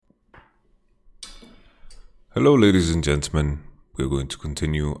Hello, ladies and gentlemen. We're going to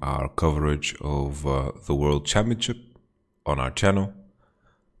continue our coverage of the World Championship on our channel.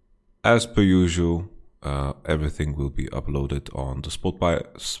 As per usual, everything will be uploaded on the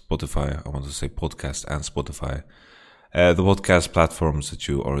Spotify. I want to say podcast and Spotify. The podcast platforms that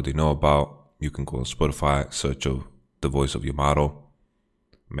you already know about. You can go on Spotify, search of the voice of Yamato.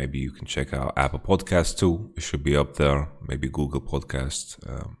 Maybe you can check out Apple Podcasts too. It should be up there. Maybe Google Podcasts.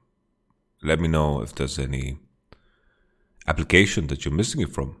 Let me know if there's any application that you're missing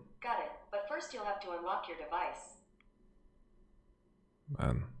it from. Got it, but first you'll have to unlock your device.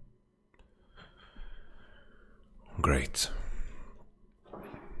 Man. Great.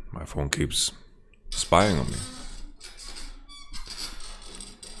 My phone keeps spying on me.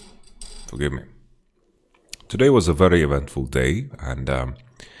 Forgive me. Today was a very eventful day, and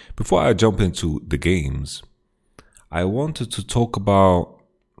before I jump into the games, I wanted to talk about,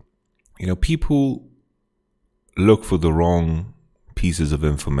 people look for the wrong pieces of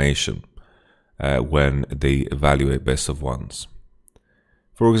information when they evaluate best of ones.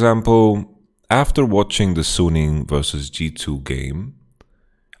 For example, after watching the Suning versus G2 game,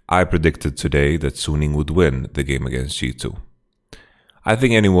 I predicted today that Suning would win the game against G2. I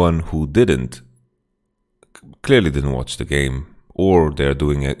think anyone who clearly didn't watch the game, or they're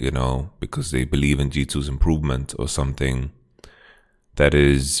doing it, because they believe in G2's improvement or something that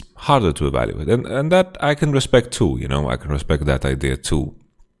is harder to evaluate. And that I can respect too, I can respect that idea too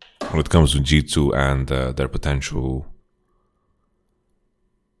when it comes to G2 and their potential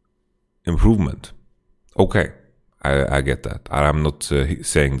improvement. Okay, I get that. I'm not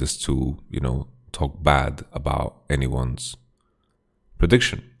saying this to, talk bad about anyone's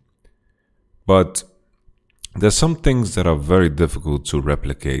prediction. But there's some things that are very difficult to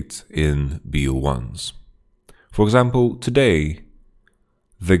replicate in BO1s. For example, today,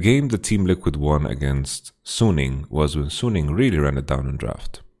 the game that Team Liquid won against Suning was when Suning really ran it down in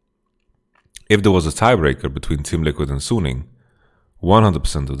draft. If there was a tiebreaker between Team Liquid and Suning,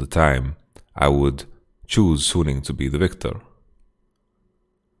 100% of the time, I would choose Suning to be the victor.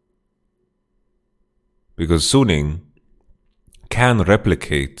 Because Suning can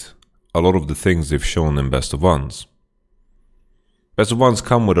replicate a lot of the things they've shown in Best of Ones. Best of Ones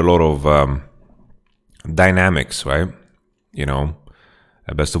come with a lot of dynamics, right?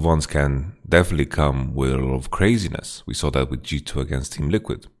 Best of Ones can definitely come with a lot of craziness. We saw that with G2 against Team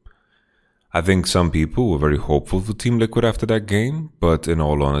Liquid. I think some people were very hopeful for Team Liquid after that game, but in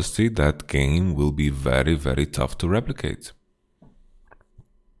all honesty, that game will be very, very tough to replicate.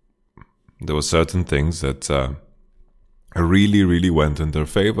 There were certain things that really, really went in their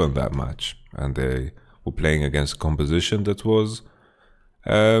favor in that match, and they were playing against a composition that was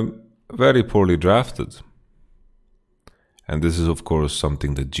very poorly drafted. And this is, of course,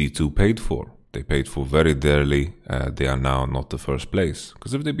 something that G2 paid for. They paid for very dearly. They are now not the first place.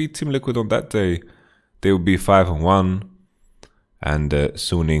 Because if they beat Team Liquid on that day, they would be 5-1, and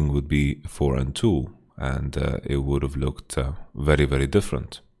Suning would be 4-2, and it would have looked very, very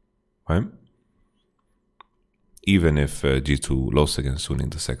different, right? Even if G2 lost against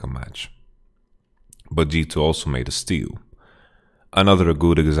Suning the second match. But G2 also made a steal. Another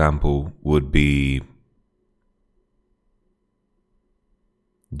good example would be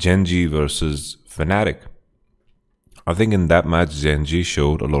Genji versus Fnatic. I think in that match, Genji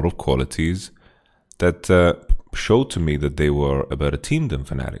showed a lot of qualities that showed to me that they were a better team than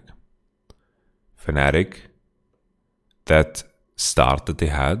Fnatic. Fnatic, that start that they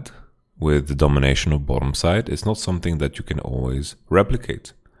had with the domination of bottom side, is not something that you can always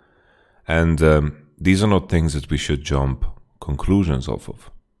replicate. And these are not things that we should jump conclusions off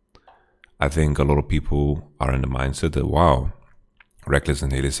of. I think a lot of people are in the mindset that, wow, Reckless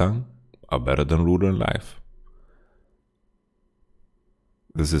and Hylissang are better than Ruler and Life.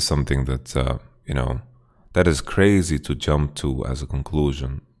 This is something that, that is crazy to jump to as a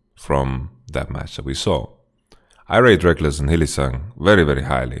conclusion from that match that we saw. I rate Reckless and Hylissang very, very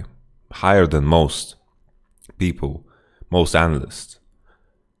highly. Higher than most people, most analysts.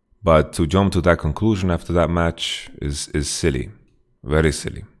 But to jump to that conclusion after that match is silly. Very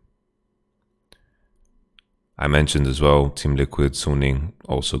silly. I mentioned as well, Team Liquid, Suning,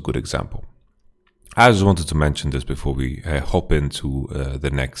 also a good example. I just wanted to mention this before we hop into the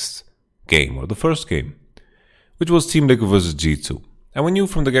next game, or the first game, which was Team Liquid versus G2. And we knew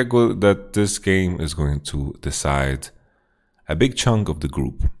from the get-go that this game is going to decide a big chunk of the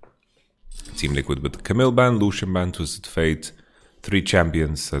group. Team Liquid with the Camille ban, Lucian ban, Twisted Fate, 3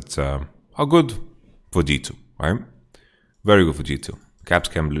 champions that are good for G2, right? Very good for G2. Caps,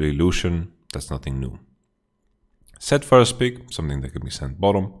 Camille, Lucian, that's nothing new. Set first pick, something that can be sent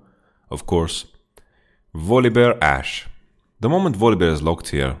bottom, of course. Volibear Ashe. The moment Volibear is locked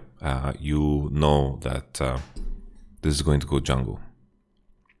here, you know that this is going to go jungle.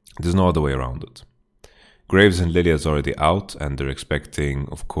 There's no other way around it. Graves and Lilia is already out, and they're expecting,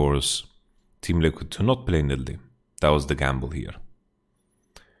 of course, Team Liquid to not play Nidalee. That was the gamble here.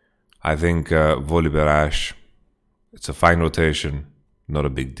 I think Volibear Ashe, it's a fine rotation, not a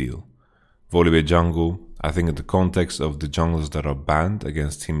big deal. Volibear jungle, I think in the context of the junglers that are banned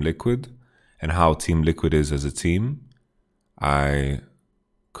against Team Liquid and how Team Liquid is as a team, I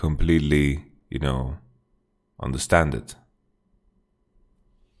completely, understand it.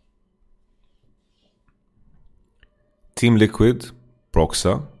 Team Liquid,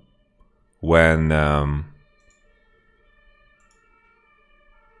 Broxa, when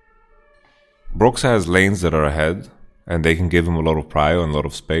Broxa has lanes that are ahead and they can give him a lot of prio and a lot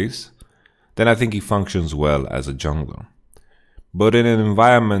of space, then I think he functions well as a jungler. But in an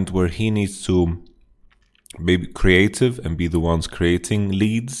environment where he needs to be creative and be the ones creating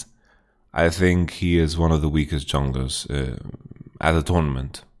leads, I think he is one of the weakest junglers at a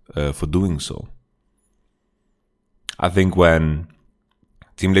tournament for doing so. I think when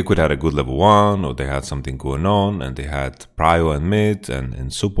Team Liquid had a good level 1 or they had something going on and they had prio and mid and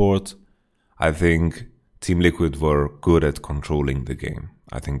in support, I think Team Liquid were good at controlling the game.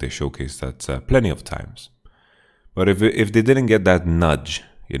 I think they showcased that plenty of times. But if they didn't get that nudge,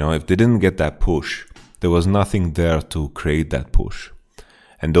 if they didn't get that push, there was nothing there to create that push.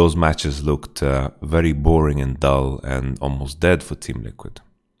 And those matches looked very boring and dull and almost dead for Team Liquid.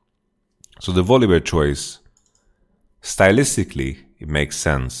 So the Volibear choice, stylistically, it makes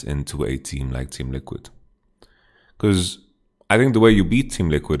sense into a team like Team Liquid. Because I think the way you beat Team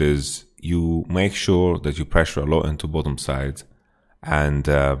Liquid is you make sure that you pressure a lot into bottom side and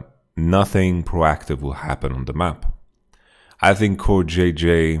nothing proactive will happen on the map. I think Core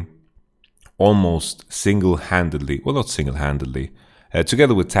JJ almost single-handedly, well not single-handedly,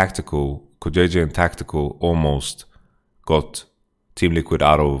 together with Tactical, Core JJ and Tactical almost got Team Liquid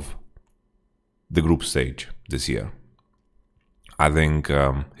out of the group stage this year. I think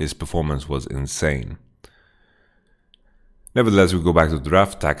his performance was insane. Nevertheless, we go back to the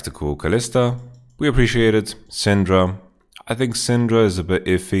draft. Tactical Kalista, we appreciate it. Syndra, I think Syndra is a bit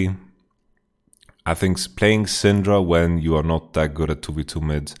iffy. I think playing Syndra when you are not that good at 2v2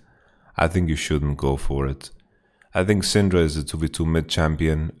 mid, I think you shouldn't go for it. I think Syndra is a 2v2 mid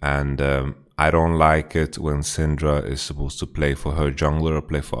champion, and I don't like it when Syndra is supposed to play for her jungler or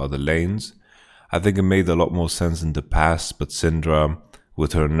play for other lanes. I think it made a lot more sense in the past, but Syndra,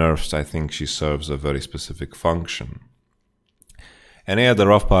 with her nerfs, I think she serves a very specific function. And yeah, the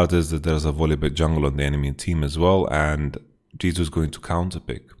rough part is that there's a Volibear jungle on the enemy team as well, and G2 is going to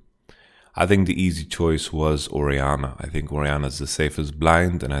counterpick. I think the easy choice was Orianna. I think Orianna is the safest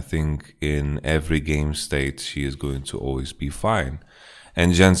blind, and I think in every game state she is going to always be fine.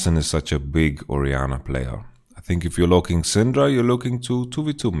 And Jensen is such a big Orianna player. I think if you're looking Syndra, you're looking to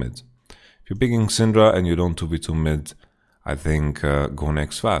 2v2 mid. If you're picking Syndra and you don't 2v2 mid, I think go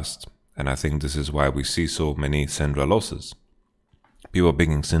next fast. And I think this is why we see so many Syndra losses. People are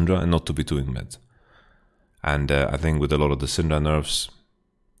picking Syndra and not 2v2 in mid. And I think with a lot of the Syndra nerfs,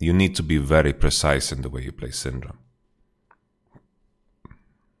 you need to be very precise in the way you play Syndra.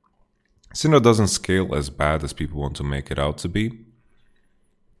 Syndra doesn't scale as bad as people want to make it out to be.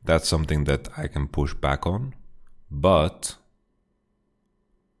 That's something that I can push back on. But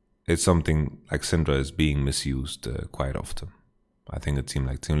it's something like Syndra is being misused quite often. I think a team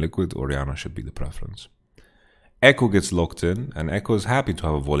like Team Liquid, Orianna should be the preference. Echo gets locked in, and Echo is happy to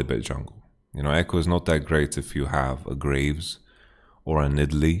have a Volibear jungle. Echo is not that great if you have a Graves or a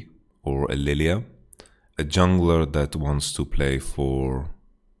Nidalee or a Lilia, a jungler that wants to play for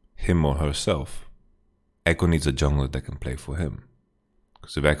him or herself. Echo needs a jungler that can play for him.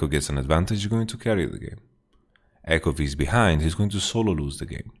 Because if Echo gets an advantage, he's going to carry the game. Echo, if he's behind, he's going to solo lose the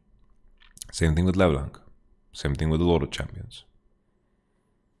game. Same thing with LeBlanc. Same thing with a lot of champions.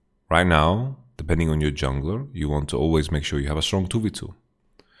 Right now, depending on your jungler, you want to always make sure you have a strong 2v2.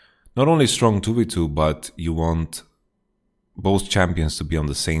 Not only strong 2v2, but you want both champions to be on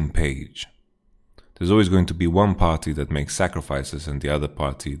the same page. There's always going to be one party that makes sacrifices and the other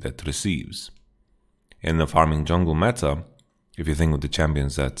party that receives. In the farming jungle meta, if you think of the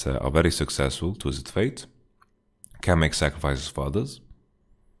champions that are very successful, Twisted Fate, can make sacrifices for others.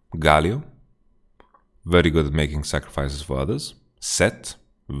 Galio, very good at making sacrifices for others. Set,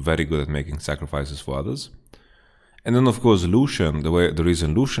 very good at making sacrifices for others. And then, of course, Lucian, the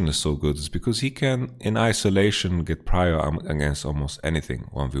reason Lucian is so good is because he can, in isolation, get prio against almost anything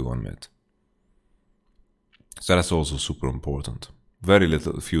 1v1 mid. So that's also super important. very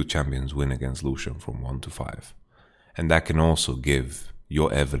few champions win against Lucian from 1 to 5. And that can also give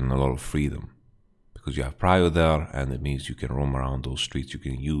your Evelyn a lot of freedom, because you have Prio there, and it means you can roam around those streets. You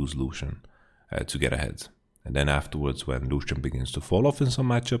can use Lucian to get ahead. And then afterwards, when Lucian begins to fall off in some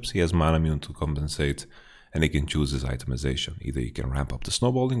matchups, he has Manamune to compensate, and he can choose his itemization. Either he can ramp up the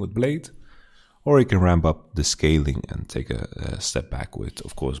snowballing with Blade, or he can ramp up the scaling and take a step back with,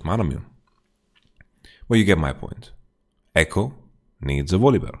 of course, Manamune. Well, you get my point. Echo needs a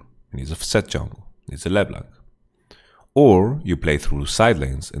Volibear, he needs a set jungle, needs a LeBlanc. Or you play through side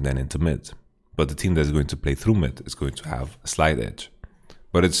lanes and then into mid. But the team that's going to play through mid is going to have a slight edge.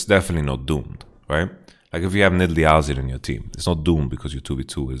 But it's definitely not doomed, right? Like if you have Nidalee Azir in your team, it's not doomed because your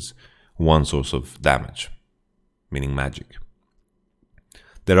 2v2 is one source of damage, meaning magic.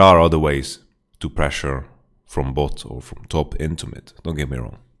 There are other ways to pressure from bot or from top into mid, don't get me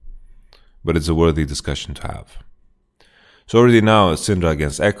wrong. But it's a worthy discussion to have. So already now, Syndra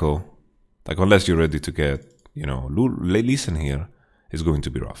against Echo, like unless you're ready to get, Lee Sin here, is going to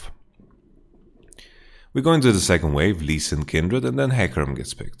be rough. We go into the second wave, Lee Sin Kindred, and then Hecarim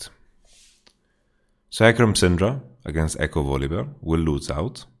gets picked. So Hecarim Syndra against Echo Volibear will lose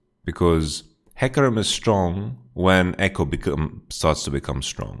out, because Hecarim is strong when Echo starts to become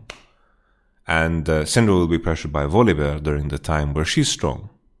strong. And Syndra will be pressured by Volibear during the time where she's strong.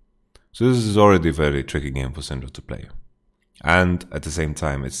 So this is already a very tricky game for Syndra to play. And at the same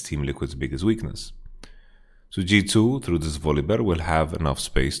time, it's Team Liquid's biggest weakness. So G2, through this Volibear, will have enough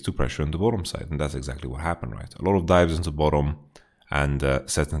space to pressure on the bottom side. And that's exactly what happened, right? A lot of dives into bottom, and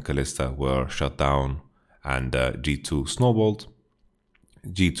Sett and Kalista were shut down, and G2 snowballed.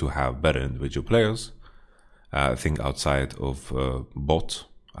 G2 have better individual players. I think outside of bot,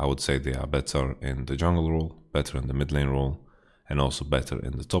 I would say they are better in the jungle role, better in the mid lane role, and also better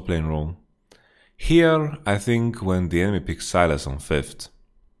in the top lane role. Here, I think when the enemy picks Sylas on 5th,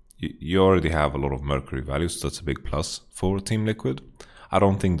 you already have a lot of Mercury values, so that's a big plus for Team Liquid. I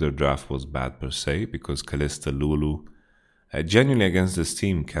don't think their draft was bad per se, because Kalista, Lulu, genuinely against this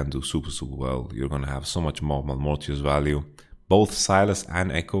team can do super well. You're going to have so much more Mortius value. Both Sylas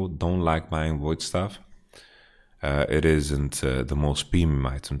and Echo don't like buying Void Staff. It isn't the most premium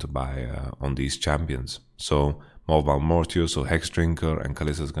item to buy on these champions. So Mobile Mortius or Hex Drinker and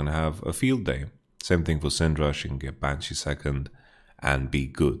Kalista is going to have a field day. Same thing for Syndra, she can get Banshee second and be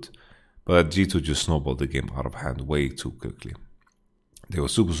good. But G2 just snowballed the game out of hand way too quickly. They were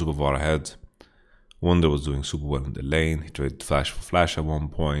super far ahead. Wonder was doing super well in the lane. He traded Flash for Flash at one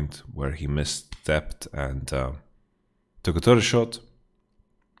point where he misstepped and took a turret shot.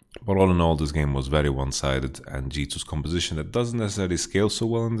 But all in all, this game was very one-sided, and G2's composition that doesn't necessarily scale so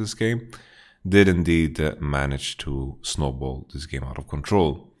well in this game did indeed manage to snowball this game out of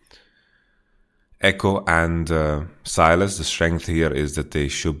control. Echo and Sylas, the strength here is that they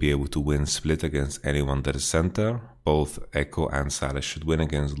should be able to win split against anyone that is center. Both Echo and Sylas should win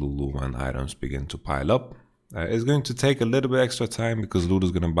against Lulu when items begin to pile up. It's going to take a little bit extra time because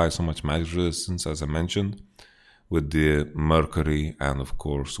Lulu's going to buy so much magic resistance, as I mentioned, with the Mercury and of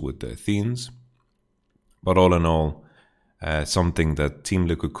course with the Athenes. But all in all, something that Team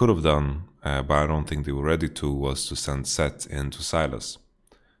Liquid could have done, but I don't think they were ready to, was to send Sett into Sylas.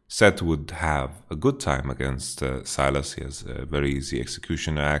 Sett would have a good time against Sylas. He has a very easy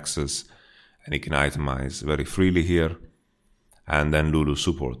executioner access, and he can itemize very freely here. And then Lulu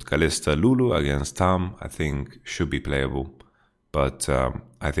support. Kalista Lulu against Tam, I think, should be playable. But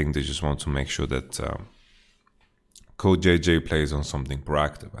I think they just want to make sure that Code JJ plays on something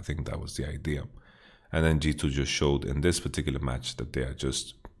proactive. I think that was the idea. And then G2 just showed in this particular match that they are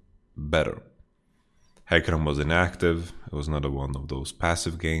just better. Hecarim was inactive. It was another one of those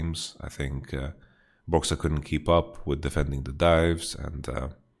passive games. I think Boxer couldn't keep up with defending the dives, and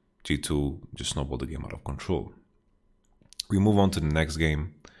G2 just snowballed the game out of control. We move on to the next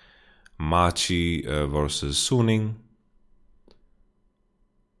game. Machi versus Suning.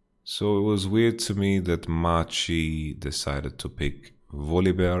 So it was weird to me that Machi decided to pick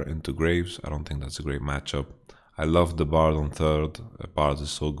Volibear into Graves. I don't think that's a great matchup. I love the Bard on 3rd. Bard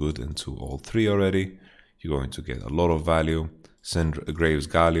is so good into all 3 already. You're going to get a lot of value. Graves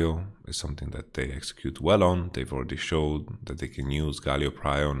Galio is something that they execute well on. They've already showed that they can use Galio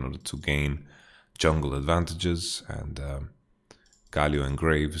Prio in order to gain jungle advantages. And Galio and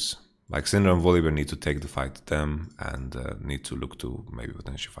Graves, like Syndra and Volibear, need to take the fight to them and need to look to maybe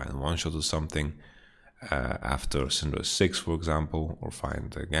potentially find one shot or something after Syndra 6, for example, or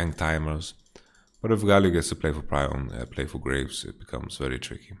find gang timers. But if Galio gets to play for Prio and play for Graves, it becomes very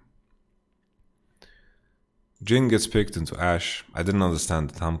tricky. Jin gets picked into Ash. I didn't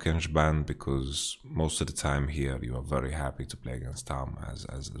understand the Tahm Kench ban because most of the time here you are very happy to play against Tahm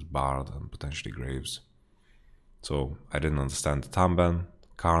as Bard and potentially Graves. So I didn't understand the Tahm ban.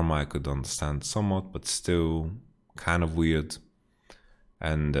 Karma I could understand somewhat, but still kind of weird.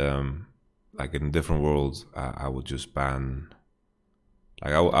 And like in different worlds, I would just ban.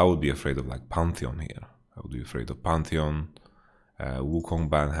 Like I would be afraid of like Pantheon here. I would be afraid of Pantheon. Wukong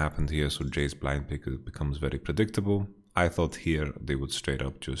ban happened here, so Jay's blind pick becomes very predictable. I thought here they would straight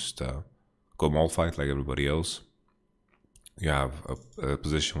up just go Malphite like everybody else. You have a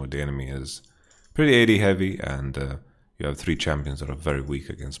position where the enemy is pretty AD heavy, and you have 3 champions that are very weak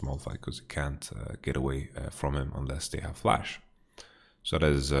against Malphite because you can't get away from him unless they have flash. So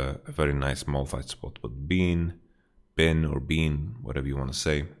that is a very nice Malphite spot. But Bin, whatever you want to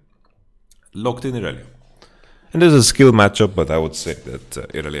say, locked in Irelia. And there's a skill matchup, but I would say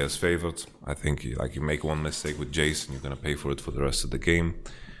that Irelia is favored. I think you make one mistake with Jason, you're going to pay for it for the rest of the game.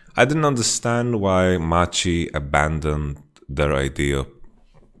 I didn't understand why Machi abandoned their idea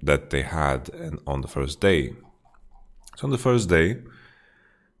that they had on the first day. So on the first day,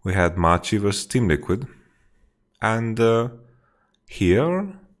 we had Machi versus Team Liquid. And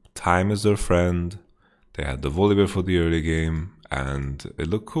here, time is their friend. They had the volleyball for the early game, and it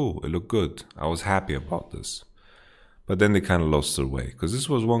looked cool. It looked good. I was happy about this. But then they kind of lost their way. Because this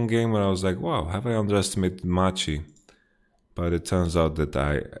was one game where I was like, wow, have I underestimated Machi? But it turns out that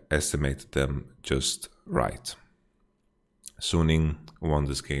I estimated them just right. Suning won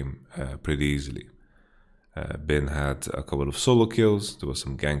this game pretty easily. Bin had a couple of solo kills. There was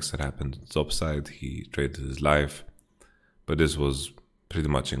some ganks that happened on the top side. He traded his life. But this was pretty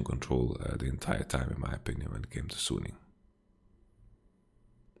much in control the entire time, in my opinion, when it came to Suning.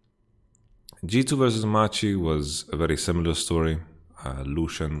 G2 versus Machi was a very similar story.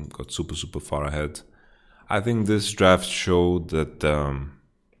 Lucian got super far ahead. I think this draft showed that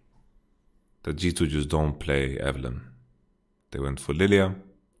G2 just don't play Evelynn. They went for Lilia.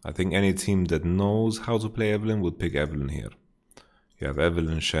 I think any team that knows how to play Evelynn would pick Evelynn here. You have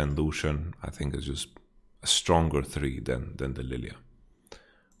Evelynn, Shen, Lucian. I think it's just a stronger 3 than the Lilia.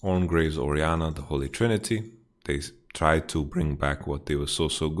 Orngraves, Orianna, the Holy Trinity. They tried to bring back what they were so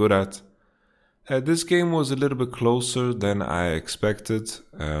good at. This game was a little bit closer than I expected,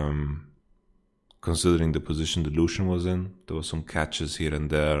 considering the position the Lucian was in. There were some catches here and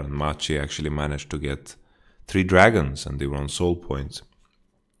there, and Machi actually managed to get 3 dragons, and they were on soul points.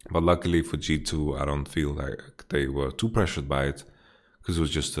 But luckily for G2, I don't feel like they were too pressured by it, because it was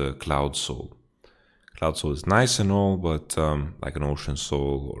just a Cloud Soul. Cloud Soul is nice and all, but like an Ocean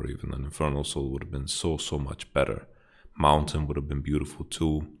Soul or even an Infernal Soul would have been so much better. Mountain would have been beautiful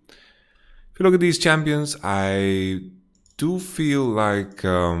too. If you look at these champions, I do feel like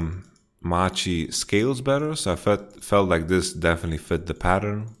Machi scales better, so I felt like this definitely fit the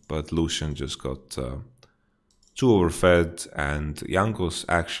pattern, but Lucian just got too overfed, and Jankos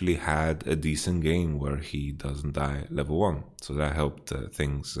actually had a decent game where he doesn't die level 1, so that helped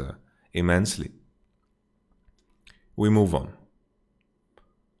things immensely. We move on.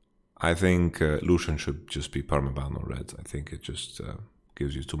 I think Lucian should just be permaban or red. I think it just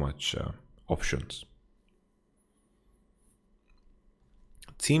gives you too much options.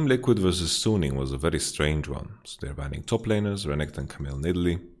 Team Liquid versus Suning was a very strange one. So they're banning top laners, Renekton and Camille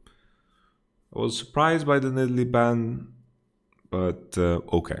Nidalee. I was surprised by the Nidalee ban, but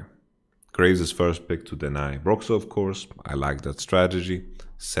okay. Graves' first pick to deny Broxo, of course. I like that strategy.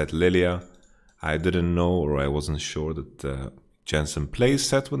 Set Lilia. I didn't know, or I wasn't sure that Jensen plays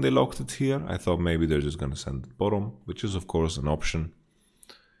set when they locked it here. I thought maybe they're just going to send it bottom, which is of course an option.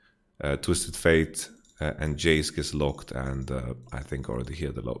 Twisted Fate and Jace gets locked, and I think already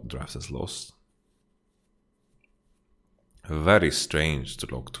here the draft is lost. Very strange to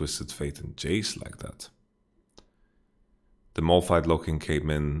lock Twisted Fate and Jace like that. The Malphite lock-in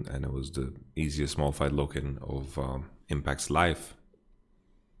came in, and it was the easiest Malphite lock-in of Impact's life.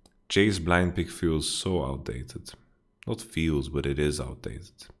 Jace blind pick feels so outdated. Not feels, but it is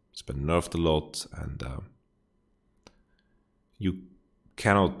outdated. It's been nerfed a lot, and you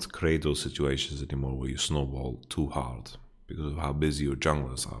cannot create those situations anymore where you snowball too hard because of how busy your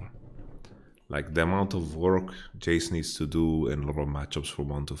junglers are. Like the amount of work Jace needs to do in a lot of matchups from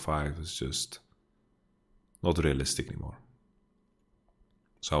 1 to 5 is just not realistic anymore.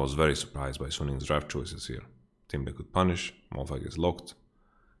 So I was very surprised by Suning's draft choices here. Team that could punish, Malphite gets locked,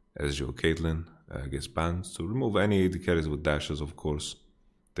 SGO Caitlyn gets banned. To remove any AD carries with dashes, of course.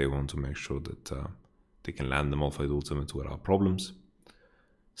 They want to make sure that they can land the Malphite ultimate without problems.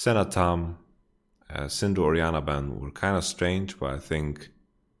 Senna Tam, Syndra Orianna ban were kind of strange, but I think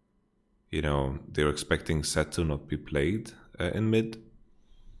they're expecting Set to not be played in mid.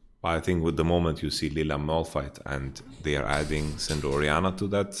 But I think with the moment you see Lila Malphite and they are adding Syndra Orianna to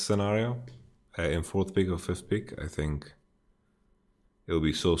that scenario in fourth pick or fifth pick, I think it'll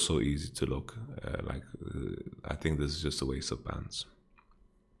be so easy to look. I think this is just a waste of bans.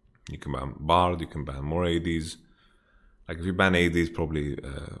 You can ban Bard, you can ban more ADs. Like if you ban ADs, probably,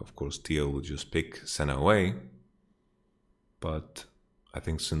 of course, TL would just pick Senna away. But I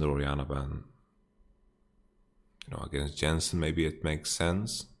think Syndra Orianna ban, against Jensen, maybe it makes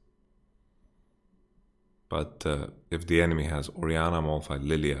sense. But if the enemy has Orianna, Malphite,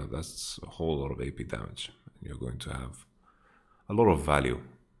 Lilia, that's a whole lot of AP damage. And you're going to have a lot of value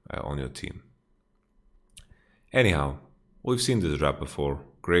on your team. Anyhow, we've seen this rap before.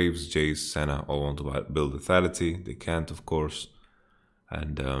 Graves, Jace, Senna all want to build lethality. They can't, of course.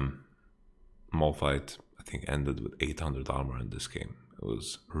 And Malphite, I think, ended with 800 armor in this game. It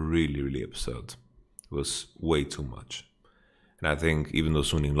was really absurd. It was way too much. And I think even though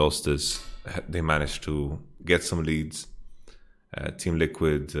Suning lost this, they managed to get some leads. Team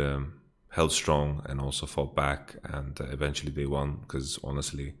Liquid held strong and also fought back, and eventually they won, because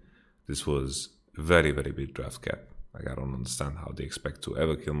honestly, this was a very big draft gap. Like, I don't understand how they expect to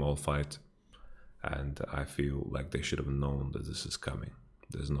ever kill Malphite, and I feel like they should have known that this is coming.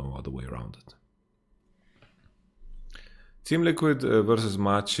 There's no other way around it. Team Liquid versus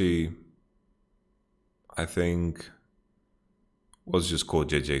Machi, I think, was just called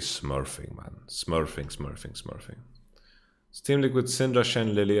JJ smurfing, man. Smurfing. It's Team Liquid, Syndra,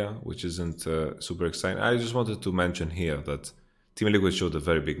 Shen, Lilia, which isn't super exciting. I just wanted to mention here that Team Liquid showed a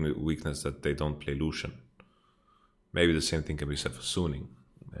very big weakness, that they don't play Lucian. Maybe the same thing can be said for Suning,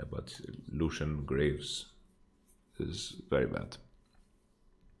 but Lucian Graves is very bad.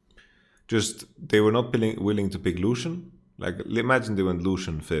 Just, they were not willing to pick Lucian. Like, imagine they went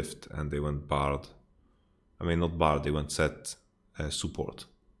Lucian 5th and they went Bard. I mean, not Bard, they went Set support,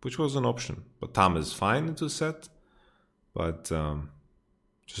 which was an option. But Tam is fine into Set, but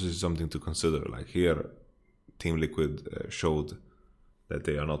just something to consider. Like here, Team Liquid showed that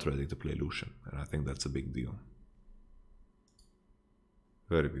they are not ready to play Lucian, and I think that's a big deal.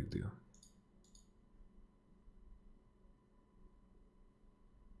 Very big deal.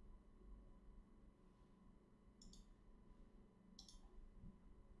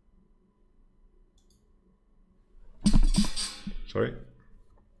 Sorry.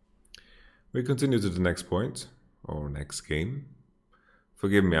 We continue to the next point, or next game.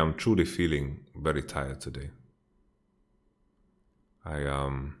 Forgive me, I'm truly feeling very tired today. I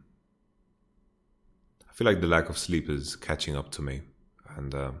feel like the lack of sleep is catching up to me,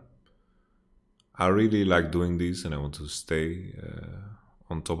 and I really like doing these, and I want to stay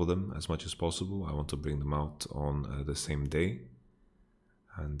on top of them as much as possible. I want to bring them out on the same day,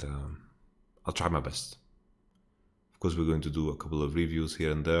 and I'll try my best. Of course, we're going to do a couple of reviews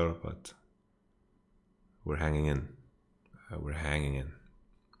here and there, but we're hanging in.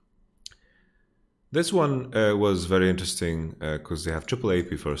 This one was very interesting because they have triple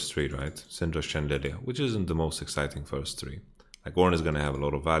AP first three, right? Syndra, Shen, Lilia, which isn't the most exciting first three. Like, Ornn is going to have a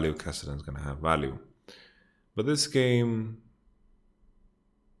lot of value, Kassadin's going to have value. But this game,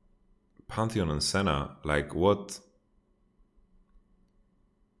 Pantheon and Senna, like, what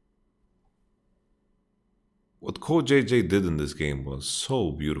Code JJ did in this game was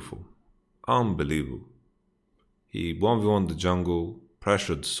so beautiful. Unbelievable. He 1v1 the jungle,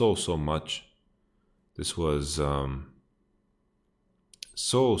 pressured so much. This was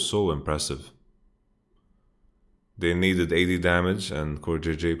so impressive. They needed 80 damage, and Core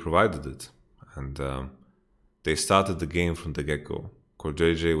JJ provided it. And they started the game from the get-go. Core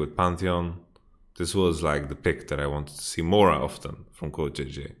JJ with Pantheon. This was like the pick that I wanted to see more often from Core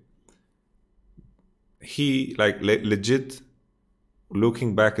JJ. He, like, legit,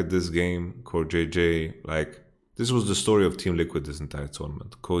 looking back at this game, Core JJ, like, this was the story of Team Liquid this entire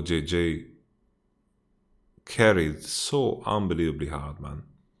tournament. Core JJ carried so unbelievably hard, man.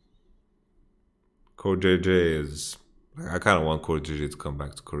 Core JJ is... I kind of want Core JJ to come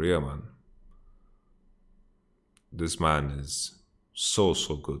back to Korea, man. This man is so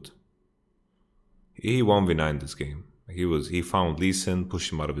good. He 1v9 this game. He found Lee Sin,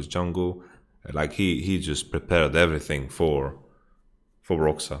 pushed him out of his jungle. Like, he just prepared everything for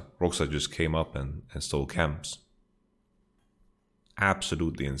Roxa. Roxa just came up and stole camps.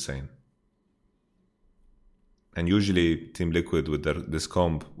 Absolutely insane. And usually Team Liquid with this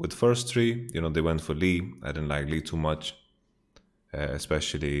comp with first three, they went for Lee. I didn't like Lee too much.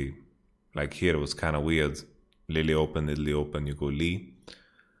 Especially, like, here it was kind of weird. Lily open, Italy open, you go Lee.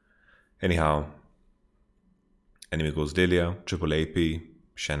 Anyhow, enemy goes Lilia, triple AP.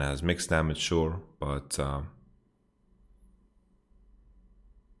 Shen has mixed damage, sure, but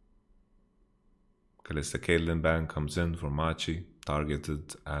Kalista Caitlyn ban comes in for Machi,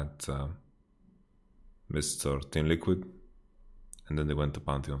 targeted at Mr. Team Liquid, and then they went to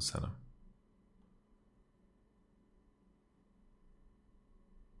Bounty on Senna.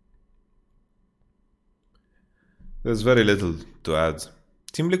 There's very little to add.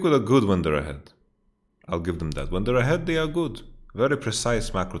 Team Liquid are good when they're ahead. I'll give them that. When they're ahead, they are good. Very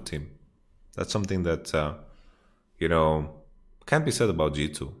precise macro team. That's something that, can't be said about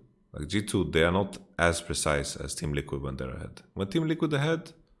G2. Like G2, they are not as precise as Team Liquid when they're ahead. When Team Liquid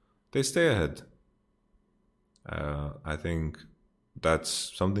ahead, they stay ahead. I think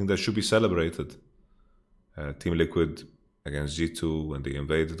that's something that should be celebrated. Team Liquid against G2, when they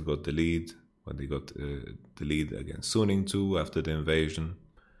invaded, got the lead. When they got the lead against Suning 2 after the invasion,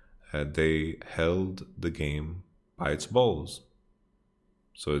 they held the game by its balls.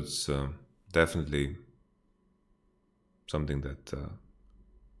 So it's definitely something that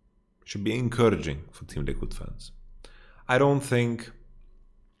should be encouraging for Team Liquid fans. I don't think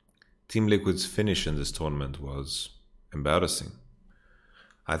Team Liquid's finish in this tournament was embarrassing.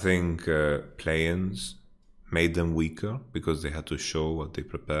 I think play-ins made them weaker because they had to show what they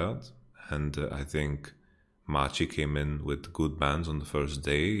prepared. And I think Machi came in with good bans on the first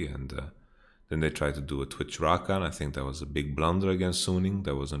day, and then they tried to do a Twitch Rakan. I think that was a big blunder against Suning.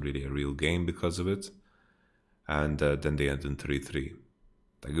 That wasn't really a real game because of it. And then they ended in 3-3.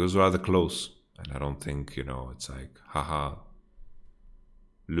 Like, it was rather close. And I don't think, it's like, haha,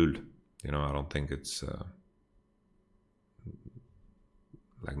 lul. I don't think it's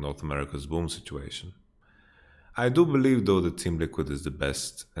like North America's boom situation. I do believe, though, that Team Liquid is the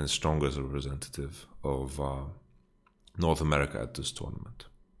best and strongest representative of North America at this tournament.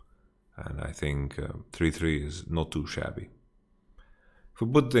 And I think 3-3 is not too shabby. If we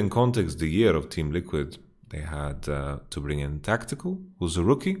put in context the year of Team Liquid, they had to bring in Tactical, who's a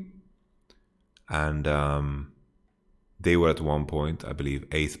rookie. And they were at one point, I believe,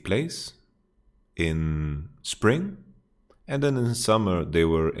 8th place in spring. And then in summer, they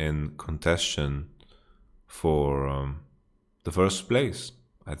were in contention for the first place.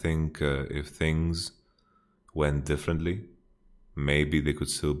 I think if things went differently, maybe they could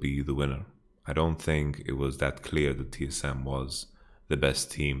still be the winner. I don't think it was that clear that TSM was the best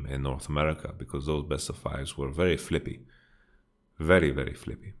team in North America, because those best of fives were very flippy. Very, very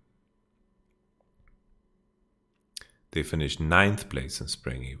flippy. They finished 9th place in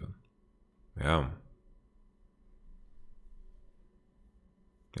spring even. Yeah,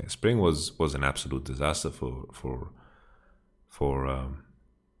 spring was an absolute disaster for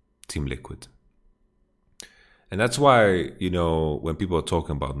Team Liquid. And that's why, when people are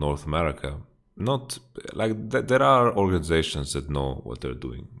talking about North America, not like there are organizations that know what they're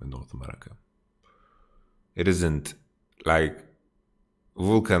doing in North America. It isn't like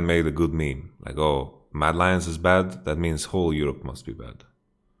Vulcan made a good meme, like, oh, Mad Lions is bad, that means whole Europe must be bad.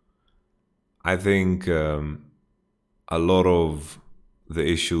 I think a lot of the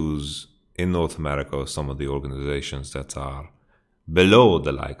issues in North America are some of the organizations that are below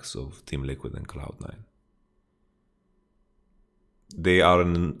the likes of Team Liquid and Cloud9. They are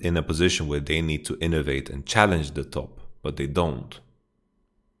in a position where they need to innovate and challenge the top, but they don't.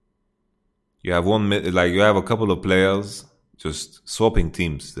 You have a couple of players just swapping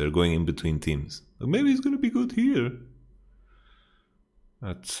teams. They're going in between teams. Like, maybe he's going to be good here.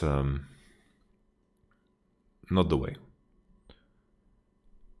 That's not the way.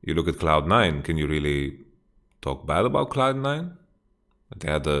 You look at Cloud9, can you really talk bad about Cloud9?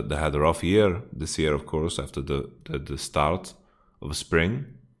 They had a rough year this year, of course, after the start of spring.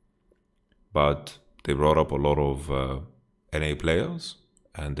 But they brought up a lot of NA players,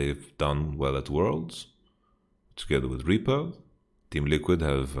 and they've done well at Worlds, together with Reaper. Team Liquid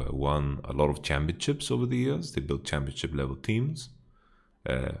have won a lot of championships over the years. They built championship level teams,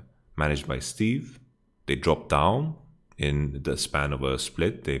 managed by Steve. They dropped down in the span of a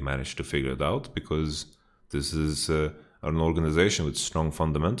split. They managed to figure it out because this is an organization with strong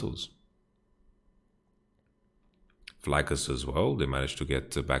fundamentals. Flycus as well, they managed to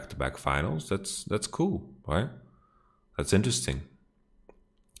get back-to-back finals. That's cool, right? That's interesting.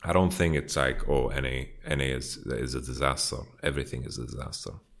 I don't think it's like, oh, NA is a disaster. Everything is a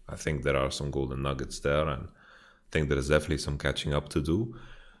disaster. I think there are some golden nuggets there, and I think there is definitely some catching up to do.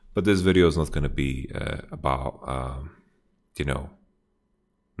 But this video is not going to be about,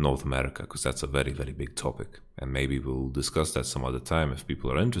 North America, because that's a very, very big topic. And maybe we'll discuss that some other time if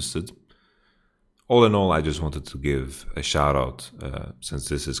people are interested. All in all, I just wanted to give a shout out, since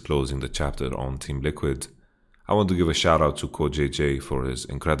this is closing the chapter on Team Liquid. I want to give a shout out to Coach JJ for his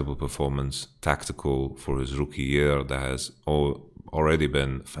incredible performance, tactical for his rookie year that has already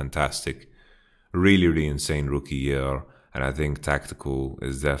been fantastic. Really, really insane rookie year. And I think tactical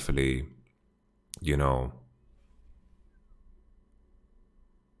is definitely, you know,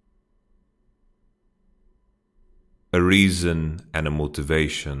 a reason and a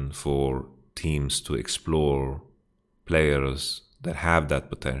motivation for teams to explore players that have that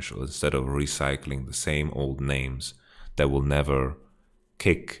potential instead of recycling the same old names that will never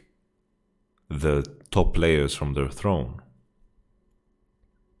kick the top players from their throne.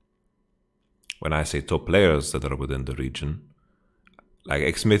 When I say top players that are within the region, like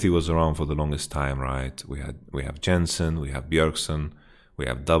X-Smithy was around for the longest time, right? We have Jensen, we have Björksen, we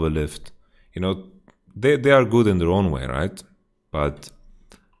have Double Lift. You know, they are good in their own way, right? But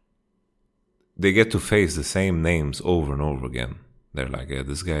they get to face the same names over and over again. They're like, yeah,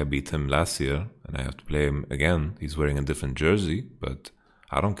 this guy beat him last year, and I have to play him again. He's wearing a different jersey, but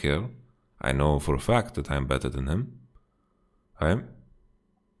I don't care. I know for a fact that I'm better than him. Right?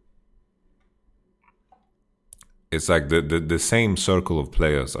 It's like the same circle of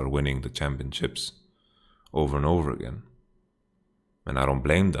players are winning the championships over and over again. And I don't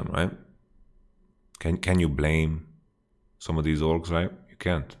blame them, right? Can you blame some of these orgs, right? You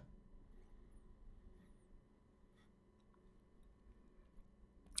can't.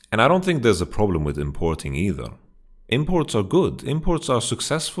 And I don't think there's a problem with importing either. Imports are good. Imports are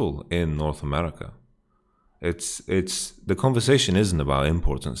successful in North America. It's the conversation isn't about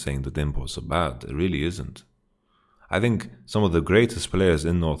imports and saying that imports are bad. It really isn't. I think some of the greatest players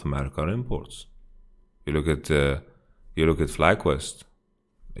in North America are imports. You look at FlyQuest,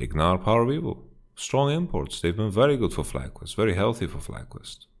 Ignar, Power Vivo, strong imports. They've been very good for FlyQuest, very healthy for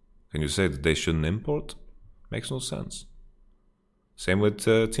FlyQuest. Can you say that they shouldn't import? Makes no sense. Same with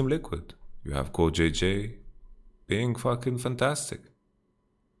Team Liquid. You have Coach JJ being fucking fantastic.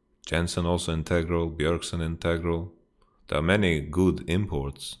 Jensen also integral, Björksen integral. There are many good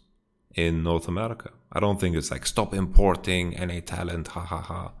imports in North America. I don't think it's like stop importing NA talent, ha ha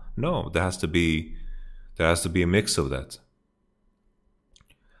ha. No, there has to be a mix of that.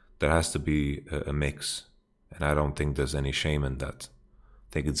 There has to be a mix, and I don't think there's any shame in that. I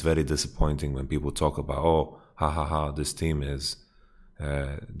think it's very disappointing when people talk about, oh, ha ha ha, this team is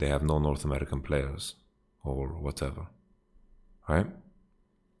they have no North American players or whatever, right?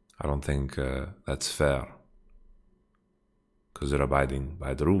 I don't think that's fair because they're abiding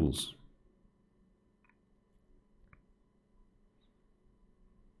by the rules.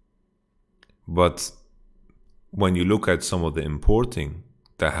 But when you look at some of the importing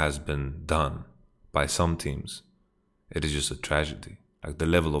that has been done by some teams, it is just a tragedy. Like the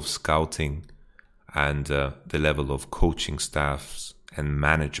level of scouting and the level of coaching staffs and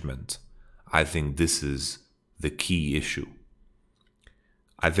management. I think this is the key issue.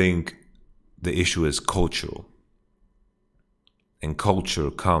 I think the issue is cultural. And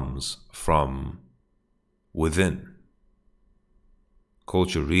culture comes from within.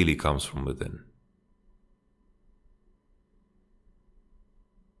 Culture really comes from within.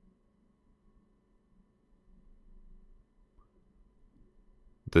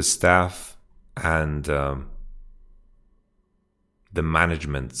 The staff and the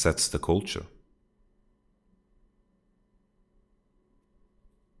management sets the culture.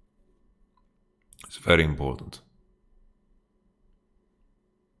 It's very important.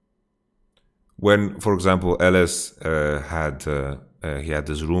 When, for example, Ellis had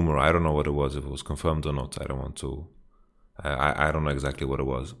this rumor, I don't know what it was, if it was confirmed or not. I don't want to. I don't know exactly what it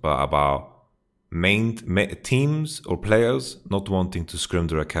was, but about teams or players not wanting to scrim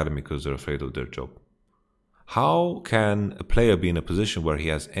their academy because they're afraid of their job. How can a player be in a position where he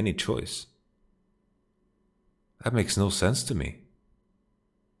has any choice? That makes no sense to me.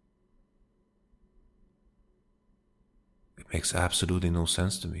 It makes absolutely no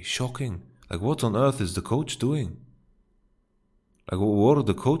sense to me. Shocking. Like, what on earth is the coach doing? Like, what are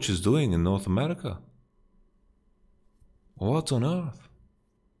the coaches doing in North America? What on earth?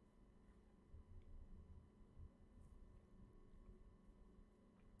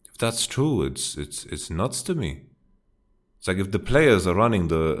 If that's true, it's nuts to me. It's like if the players are running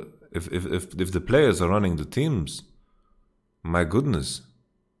if the players are running the teams, my goodness,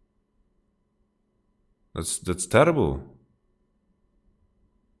 that's terrible.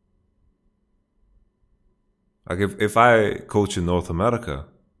 Like if I coach in North America,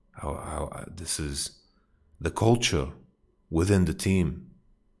 how this is the culture within the team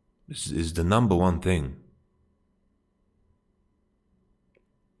is the number one thing.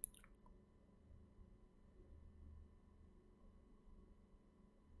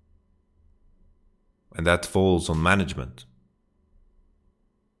 And that falls on management.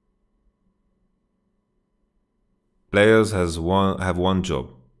 Players have one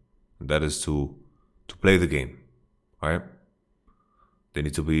job, and that is to play the game, right? They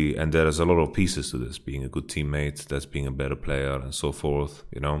need to be, and there is a lot of pieces to this: being a good teammate, that's being a better player, and so forth.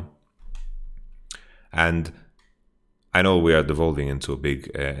 And I know we are devolving into a big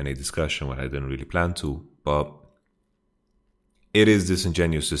NA discussion where I didn't really plan to, but it is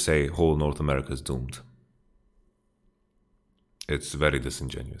disingenuous to say whole North America is doomed. It's very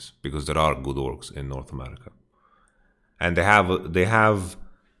disingenuous because there are good orgs in North America, and they have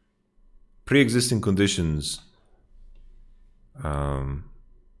pre-existing conditions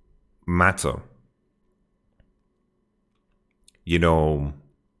matter.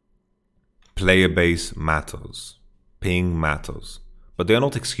 Player base matters, ping matters, but they are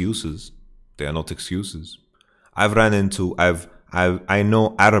not excuses. They are not excuses. I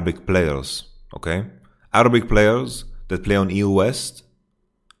know Arabic players, okay? Arabic players that play on EU West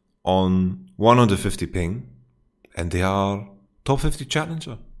on 150 ping, and they are top 50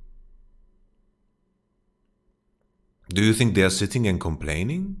 challenger. Do you think they are sitting and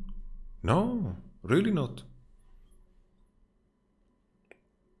complaining? No, really not.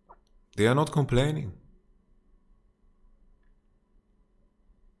 They are not complaining.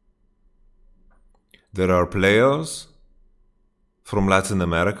 There are players from Latin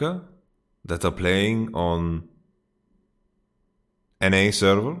America that are playing on NA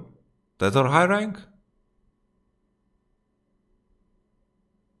server that are high rank.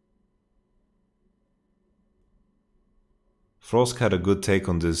 Frosk had a good take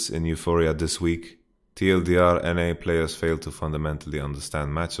on this in Euphoria this week. TLDR, NA players fail to fundamentally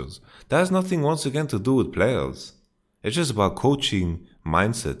understand matches. That has nothing, once again, to do with players. It's just about coaching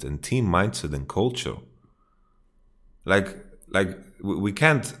mindset and team mindset and culture. Like we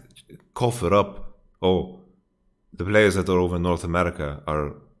can't cough up, the players that are over in North America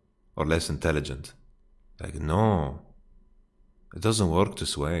are less intelligent. No. It doesn't work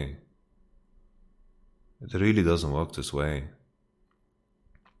this way. It really doesn't work this way.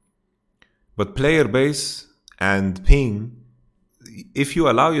 But player base and ping, if you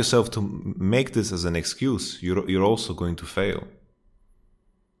allow yourself to make this as an excuse, you're also going to fail.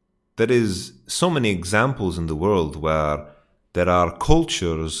 There is so many examples in the world where there are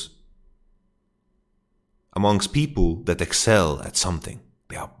cultures amongst people that excel at something.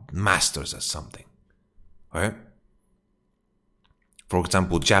 They are masters at something, right? For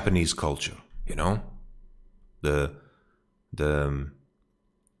example, Japanese culture, the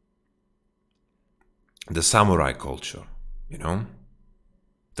samurai culture,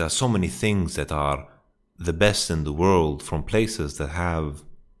 There are so many things that are the best in the world from places that have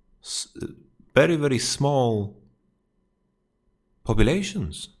very, very small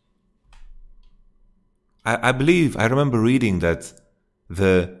populations. I remember reading that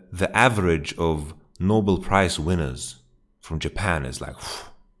the average of Nobel Prize winners from Japan is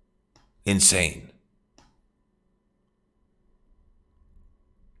insane.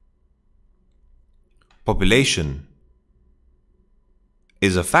 Population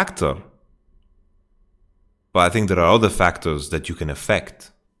is a factor, but I think there are other factors that you can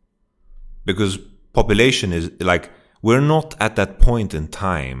affect. Because population is we're not at that point in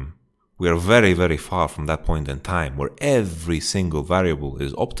time. We are very, very far from that point in time where every single variable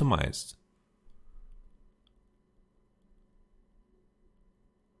is optimized.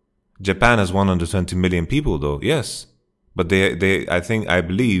 Japan has 120 million people though, yes. But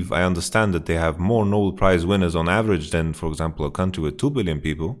I understand that they have more Nobel Prize winners on average than, for example, a country with 2 billion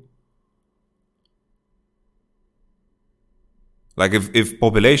people. If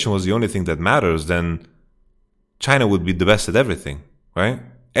population was the only thing that matters, then China would be the best at everything, right?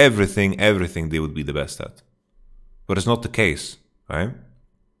 Everything they would be the best at. But it's not the case, right?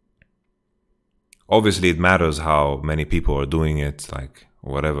 Obviously, it matters how many people are doing it,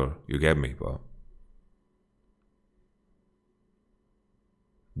 whatever, you get me, but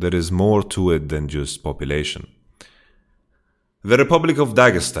there is more to it than just population. The Republic of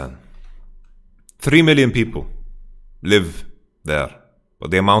Dagestan. 3 million people live there. But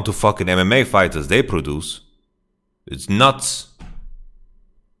the amount of fucking MMA fighters they produce, it's nuts.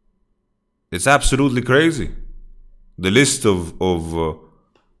 It's absolutely crazy. The list of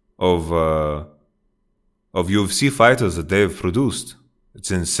UFC fighters that they've produced,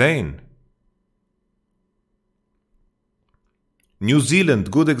 it's insane. New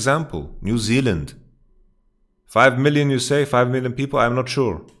Zealand, good example. New Zealand. 5 million, you say? 5 million people? I'm not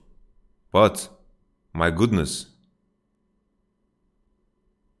sure. But, my goodness.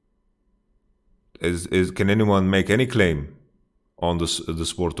 Can anyone make any claim on the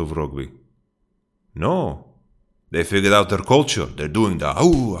sport of rugby? No. They figured out their culture. They're doing the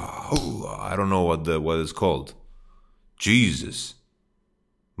I don't know what it's called. Jesus.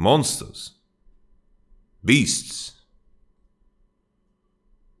 Monsters. Beasts.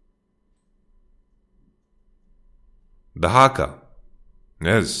 The haka.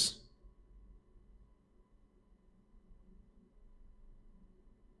 Yes.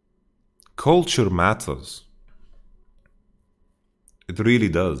 Culture matters. It really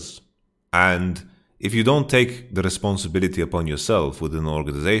does. And if you don't take the responsibility upon yourself within an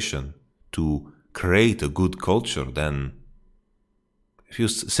organization to create a good culture, then if you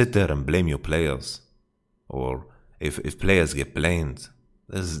sit there and blame your players, or if players get blamed,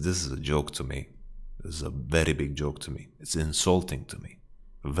 this is a joke to me. This is a very big joke to me. It's insulting to me.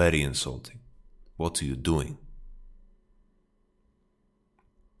 Very insulting. What are you doing?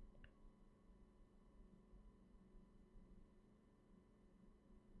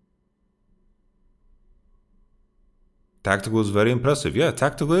 Tactical is very impressive. Yeah,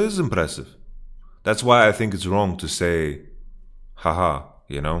 tactical is impressive. That's why I think it's wrong to say, haha,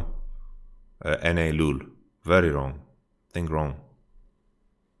 NA lul. Very wrong. Think wrong.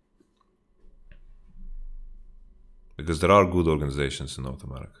 Because there are good organizations in North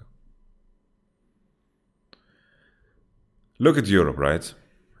America. Look at Europe, right?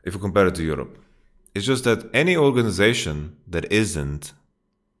 If you compare it to Europe, it's just that any organization that isn't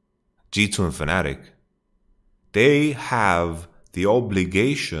G2 and Fnatic, they have the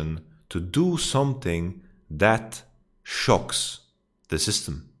obligation to do something that shocks the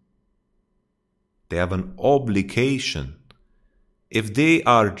system. They have an obligation. If they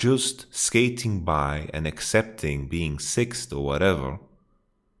are just skating by and accepting being sixth or whatever,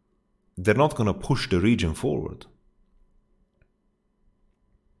 they're not going to push the region forward.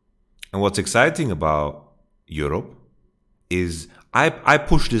 And what's exciting about Europe is I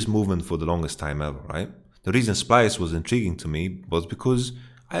pushed this movement for the longest time ever, right? The reason Splice was intriguing to me was because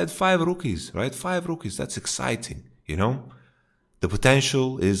I had 5 rookies, right? 5 rookies, that's exciting, The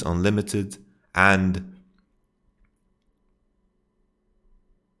potential is unlimited, and,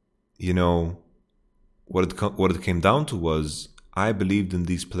 what it came down to was I believed in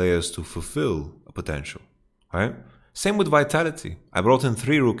these players to fulfill a potential, right? Same with Vitality. I brought in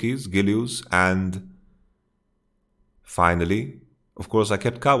 3 rookies, Gilius, and finally, of course, I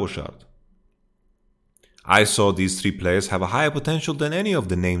kept Kawoshard. I saw these 3 players have a higher potential than any of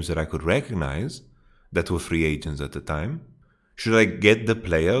the names that I could recognize that were free agents at the time. Should I get the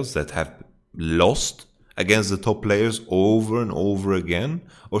players that have lost against the top players over and over again?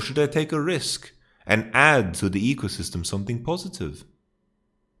 Or should I take a risk and add to the ecosystem something positive?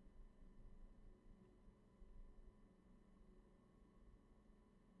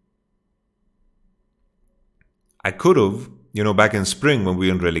 I could have, back in spring when we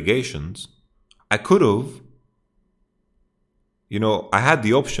were in relegations, I could have, I had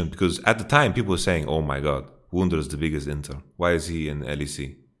the option because at the time people were saying, oh my God, Wunder is the biggest Inter. Why is he in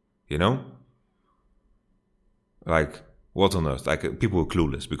LEC? Like, what on earth? Like, people were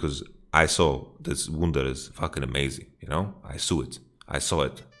clueless because I saw this Wunder is fucking amazing, I saw it. I saw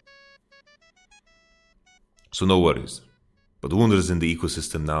it. So no worries. But Wunder is in the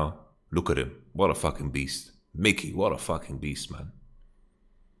ecosystem now. Look at him. What a fucking beast. Mickey, what a fucking beast, man.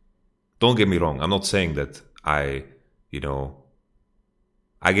 Don't get me wrong. I'm not saying that I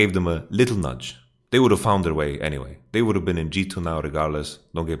gave them a little nudge. They would have found their way anyway. They would have been in G2 now regardless.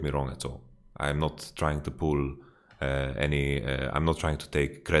 Don't get me wrong at all. I'm not trying to pull I'm not trying to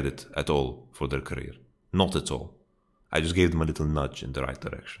take credit at all for their career. Not at all. I just gave them a little nudge in the right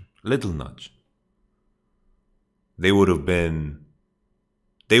direction. Little nudge. They would have been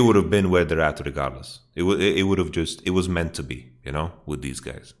where they're at regardless. It was meant to be, with these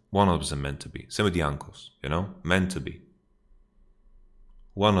guys. 100% meant to be. Same with Yankos, meant to be.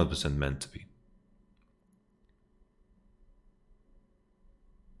 100% meant to be.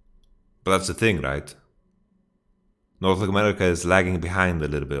 But that's the thing, right? North America is lagging behind a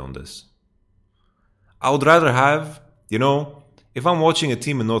little bit on this. I would rather have, if I'm watching a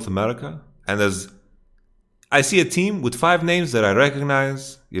team in North America and I see a team with 5 names that I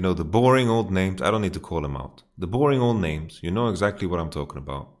recognize, the boring old names. I don't need to call them out. The boring old names, you know exactly what I'm talking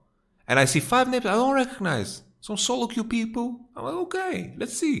about. And I see 5 names I don't recognize. Some solo queue people. I'm like, okay,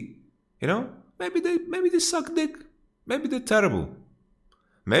 let's see. Maybe they suck dick. Maybe they're terrible.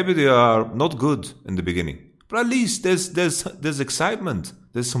 Maybe they are not good in the beginning. But at least there's excitement.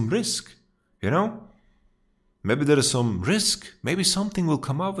 There's some risk, Maybe there is some risk. Maybe something will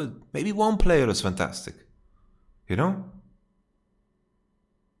come of it. Maybe one player is fantastic.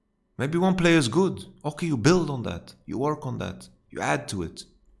 Maybe one player is good. Okay, you build on that. You work on that. You add to it.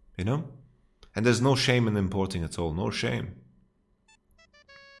 And there's no shame in importing at all. No shame.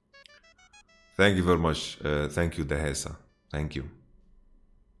 Thank you very much. Thank you, Dehesa. Thank you.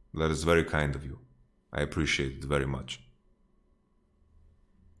 That is very kind of you. I appreciate it very much.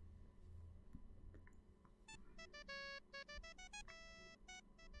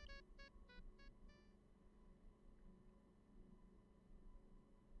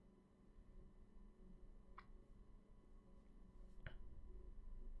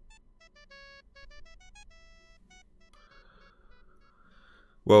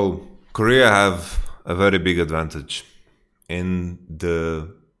 Well, Korea have a very big advantage in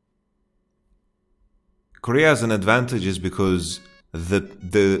the Korea has an advantage is because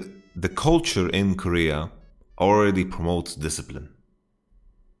the culture in Korea already promotes discipline.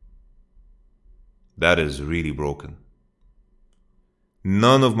 That is really broken.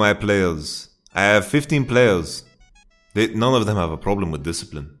 None of my players, I have 15 players, none of them have a problem with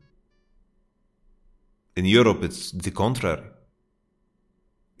discipline. In Europe, it's the contrary.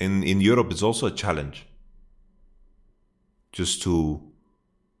 In Europe, it's also a challenge just to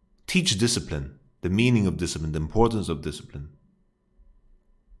teach discipline, the meaning of discipline, the importance of discipline.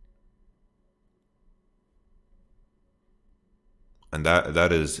 And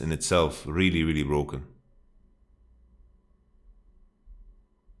that is in itself really, really broken.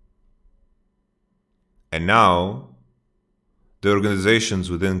 And now, the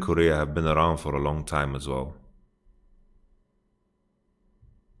organizations within Korea have been around for a long time as well.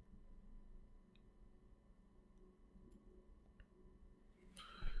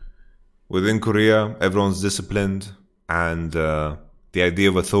 Within Korea, everyone's disciplined, and the idea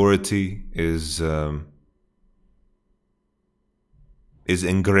of authority is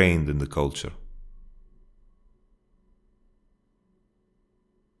ingrained in the culture.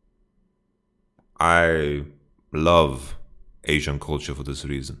 I love Asian culture for this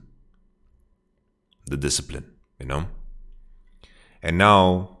reason. The discipline, And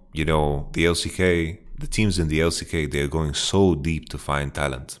now, the LCK, the teams in the LCK, they are going so deep to find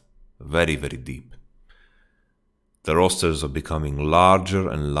talent. Very, very deep. The rosters are becoming larger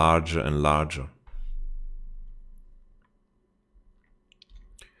and larger and larger.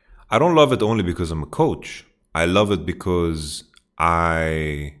 I don't love it only because I'm a coach. I love it because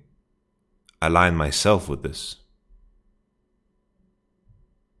I align myself with this.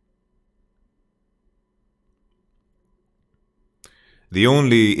 The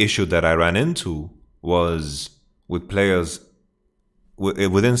only issue that I ran into was with players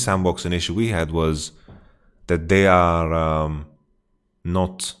within Sandbox. An issue we had was that they are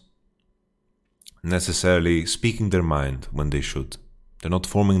not necessarily speaking their mind when they should. They're not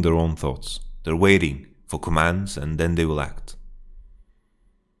forming their own thoughts. They're waiting for commands and then they will act.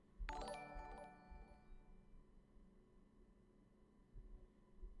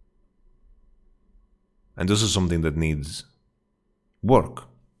 And this is something that needs work.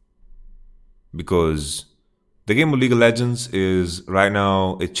 Because the game of League of Legends is, right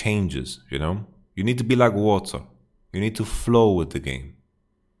now, it changes, You need to be like water. You need to flow with the game.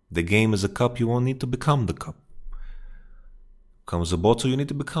 The game is a cup, you won't need to become the cup. Comes a bottle, you need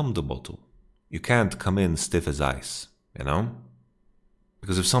to become the bottle. You can't come in stiff as ice,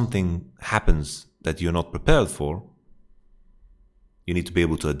 Because if something happens that you're not prepared for, you need to be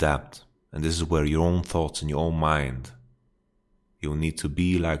able to adapt. And this is where your own thoughts and your own mind, you need to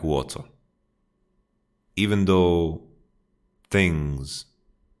be like water. Even though things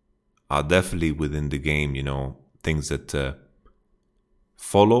are definitely within the game, things that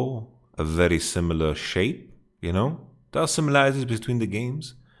follow a very similar shape, There are similarities between the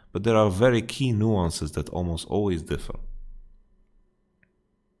games, but there are very key nuances that almost always differ.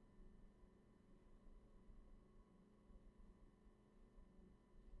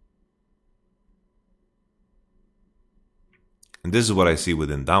 And this is what I see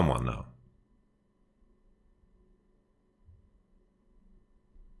within Damwon now.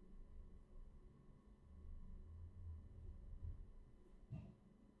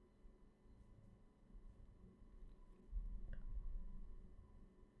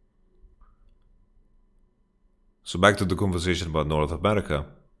 So back to the conversation about North America.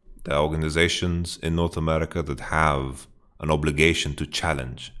 There are organizations in North America that have an obligation to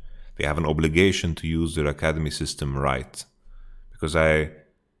challenge. They have an obligation to use their academy system right. Because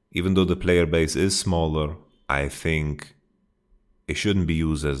even though the player base is smaller, I think it shouldn't be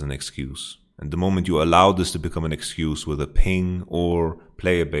used as an excuse. And the moment you allow this to become an excuse with a ping or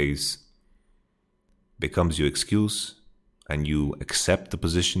player base becomes your excuse and you accept the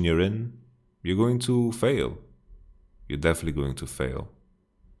position you're in, you're going to fail. You're definitely going to fail.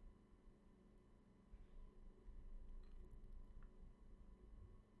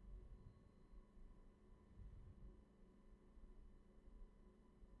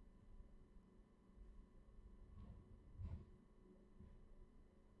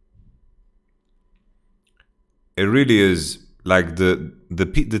 It really is like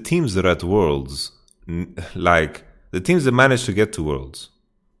the teams that are at Worlds, like the teams that managed to get to Worlds,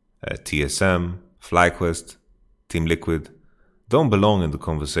 TSM, FlyQuest, Team Liquid, don't belong in the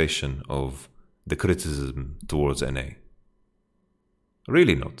conversation of the criticism towards NA.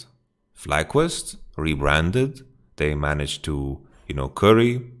 Really not. FlyQuest rebranded. They managed to,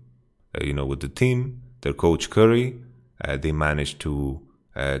 Curry, with the team, their coach Curry, they managed to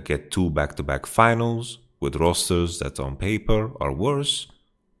get two back-to-back finals with rosters that on paper are worse.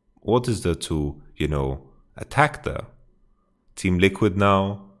 What is there to, attack there? Team Liquid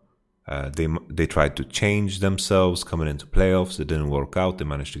now, they tried to change themselves coming into playoffs. It didn't work out. They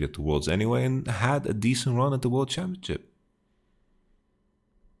managed to get to Worlds anyway and had a decent run at the World Championship.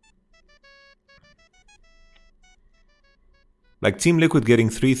 Like Team Liquid getting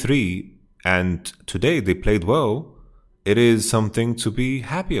 3-3, and today they played well, it is something to be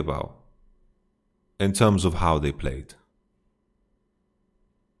happy about in terms of how they played.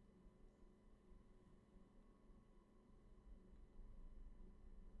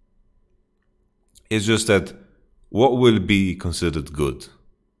 It's just that what will be considered good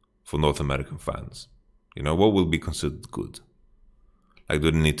for North American fans? What will be considered good? Like,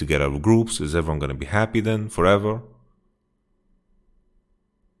 do they need to get out of groups? Is everyone going to be happy then forever?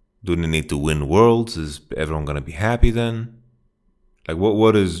 Do they need to win worlds? Is everyone going to be happy then? Like,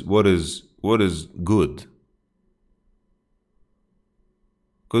 what is good?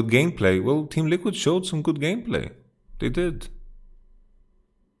 Good gameplay. Well, Team Liquid showed some good gameplay. They did.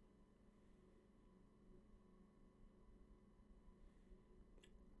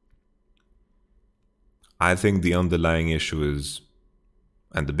 I think the underlying issue is,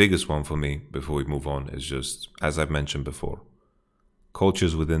 and the biggest one for me before we move on, is just, as I've mentioned before,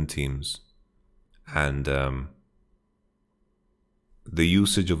 cultures within teams and the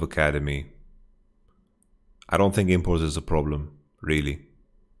usage of academy. I don't think imports is a problem, really.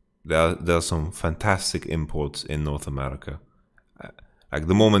 There are some fantastic imports in North America. Like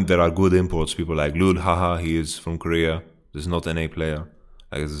the moment there are good imports, people are like, Lul, haha, he is from Korea. This is not an A player.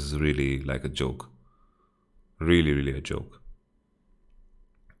 Like, this is really like a joke. Really, really a joke.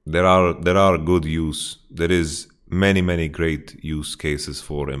 There are good use. There is many great use cases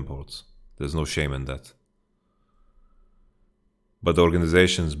for imports. There's no shame in that. But the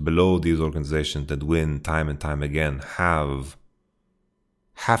organizations below these organizations that win time and time again have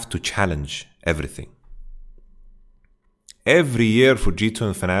to challenge everything. Every year for G2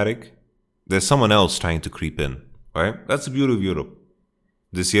 and Fnatic, there's someone else trying to creep in, right? That's the beauty of Europe.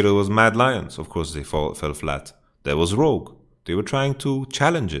 This year it was Mad Lions. Of course, they fell flat. There was Rogue. They were trying to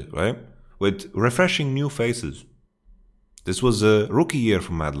challenge it, right? With refreshing new faces. This was a rookie year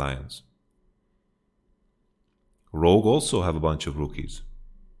for Mad Lions. Rogue also have a bunch of rookies,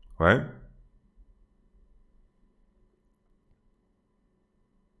 right?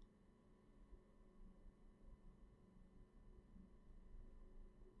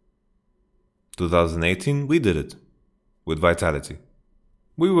 "2018, we did it with Vitality.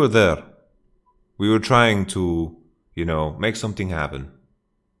 We were there. We were trying to, make something happen.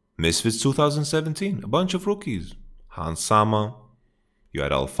 Misfits 2017, a bunch of rookies. Hans Sama, you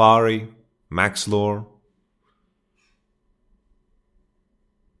had Alfari, Max Lore.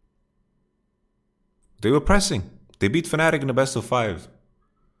 They were pressing. They beat Fnatic in the best of 5.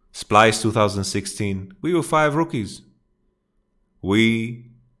 Splice 2016, we were 5 rookies.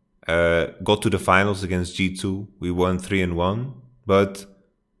 We got to the finals against G2. We won 3-1, but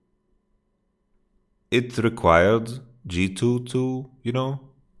it required G2 to,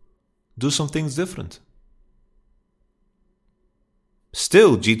 do some things different.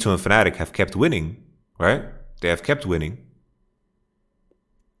 Still, G2 and Fnatic have kept winning, right? They have kept winning.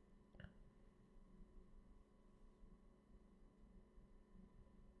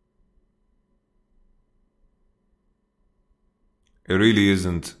 It really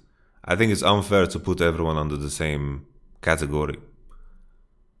isn't. I think it's unfair to put everyone under the same category.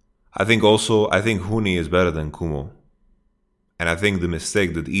 I think Huni is better than Kumo. And I think the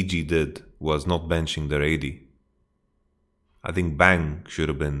mistake that EG did was not benching their AD. I think Bang should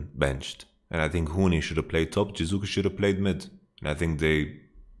have been benched. And I think Huni should have played top. Jizuka should have played mid. And I think they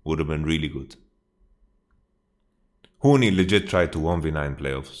would have been really good. Huni legit tried to 1v9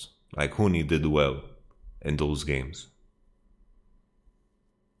 playoffs. Like, Huni did well in those games.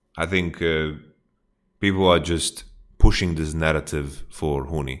 I think people are just pushing this narrative for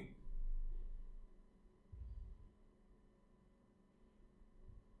Huni.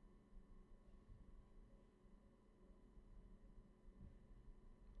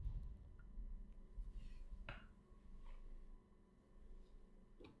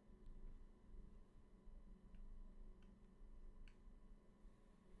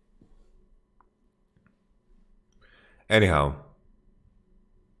 Anyhow,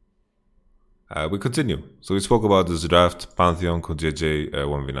 we continue. So we spoke about this draft, Pantheon, JJ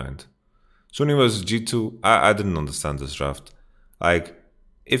 1v9. Suning versus G2, I didn't understand this draft. Like,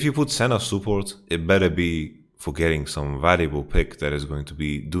 if you put Senna support, it better be for getting some valuable pick that is going to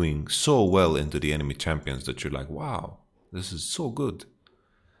be doing so well into the enemy champions that you're like, wow, this is so good.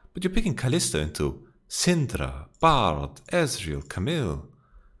 But you're picking Kalista into Syndra, Bard, Ezreal, Camille.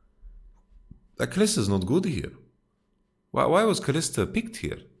 Like, Kalista's not good here. Why was Kalista picked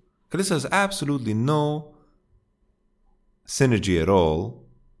here? Kalista has absolutely no synergy at all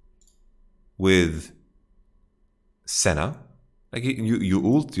with Senna. Like, you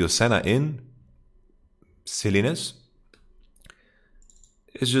ult your Senna in. Silliness.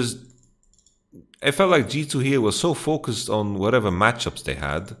 It's just, I felt like G2 here was so focused on whatever matchups they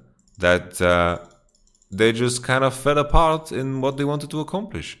had that they just kind of fell apart in what they wanted to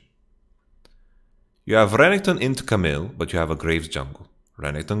accomplish. You have Renekton into Camille, but you have a Graves jungle.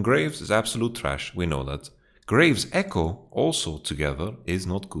 Renekton Graves is absolute trash, we know that. Graves Echo also together is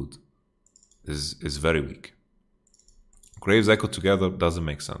not good. Is very weak. Graves Echo together doesn't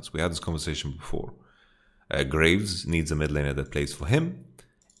make sense. We had this conversation before. Graves needs a mid laner that plays for him.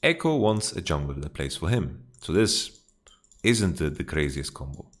 Echo wants a jungler that plays for him. So this isn't the craziest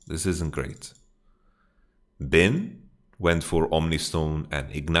combo. This isn't great. Bin went for Omnistone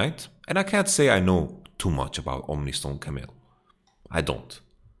and Ignite. And I can't say I know too much about Omnistone Camille. I don't.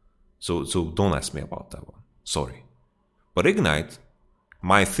 So don't ask me about that one. Sorry. But Ignite,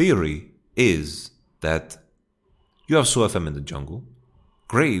 my theory is that you have SoFM in the jungle.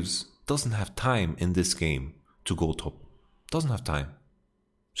 Graves doesn't have time in this game to go top. Doesn't have time.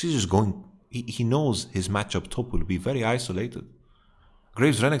 So he's just going. He knows his matchup top will be very isolated.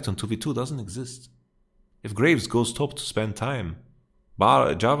 Graves Renekton 2v2 doesn't exist. If Graves goes top to spend time,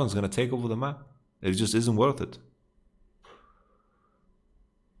 Jarvan's going to take over the map. It just isn't worth it.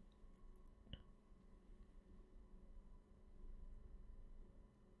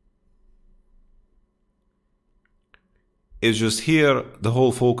 It's just here, the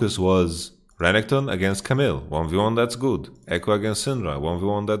whole focus was Renekton against Camille, 1v1, that's good. Echo against Syndra,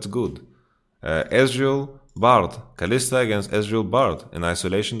 1v1, that's good. Ezreal, Bard, Kalista against Ezreal, Bard. In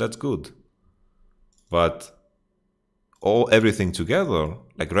isolation, that's good. But everything together,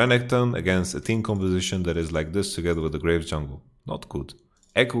 like Renekton against a team composition that is like this together with the Graves jungle, not good.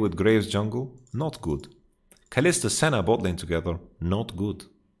 Echo with Graves jungle, not good. Kalista, Senna bot lane together, not good.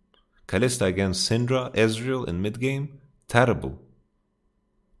 Kalista against Syndra, Ezreal in mid game, terrible.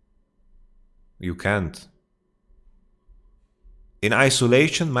 You can't. In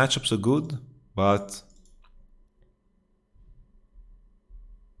isolation, matchups are good, but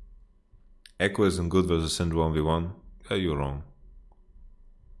Echo isn't good versus Syndra 1v1. Yeah, you're wrong.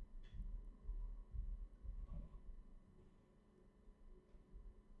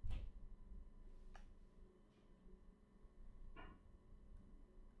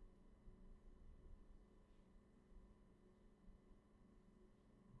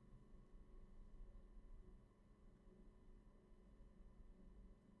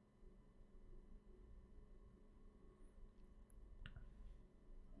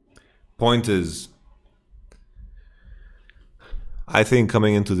 Point is, I think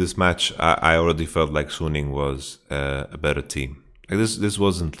coming into this match, I already felt like Suning was a better team. Like this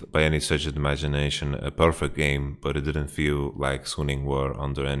wasn't by any stretch of the imagination a perfect game, but it didn't feel like Suning were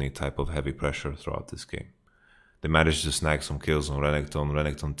under any type of heavy pressure throughout this game. They managed to snag some kills on Renekton.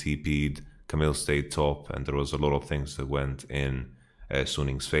 Renekton TP'd, Camille stayed top, and there was a lot of things that went in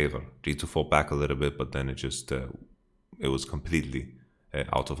Suning's favor. G2 fought back a little bit, but then it was completely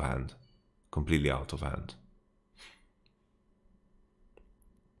out of hand. Completely out of hand.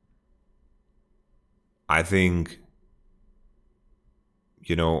 I think,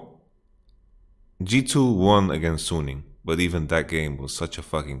 G2 won against Suning, but even that game was such a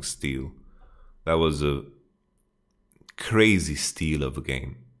fucking steal. That was a crazy steal of a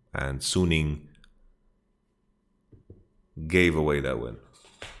game, and Suning gave away that win.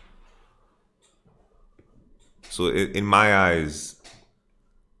 So in my eyes,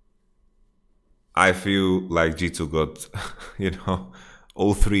 I feel like G2 got,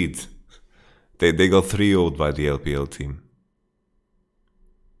 0-3'd. They got 3-0'd by the LPL team.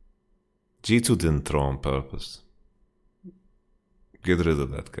 G2 didn't throw on purpose. Get rid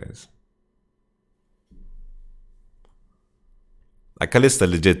of that, guys. Like,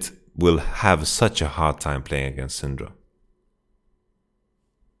 Kalista legit will have such a hard time playing against Syndra.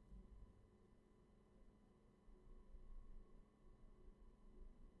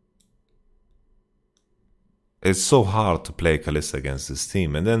 it's so hard to play Kalista against this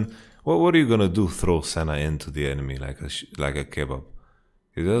team. And then what are you gonna do? Throw Senna into the enemy like a kebab?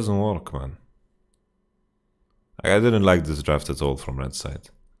 It doesn't work, man. I didn't like this draft at all from Red side.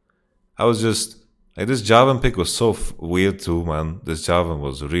 I was just like, this Jarvan pick was so weird too, man. This Jarvan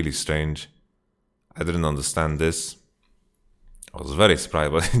was really strange. I didn't understand this. I was very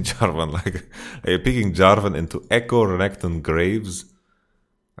surprised by Jarvan. Like picking Jarvan into Echo, Renekton, Graves.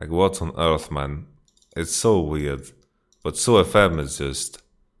 Like what on earth, man? It's so weird. But SoFM is just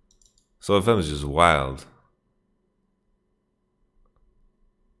wild.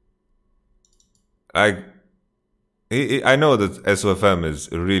 Like I know that SOFM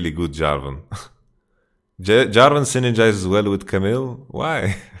is a really good Jarvan. Jarvan synergizes well with Camille.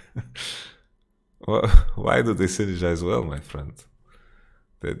 Why? Why do they synergize well, my friend?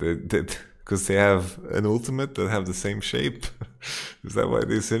 Because they have an ultimate that have the same shape. Is that why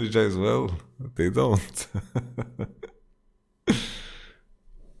they synergize well? They don't.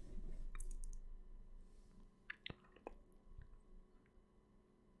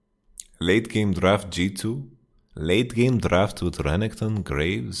 Late game draft G2? Late game draft with Renekton,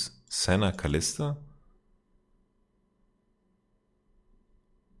 Graves, Senna, Kalista?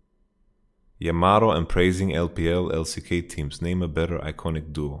 Yamato and praising LPL, LCK teams. Name a better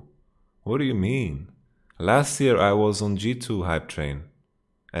iconic duo. What do you mean? Last year I was on G2 hype train.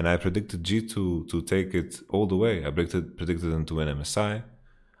 And I predicted G2 to take it all the way. I predicted them to win MSI.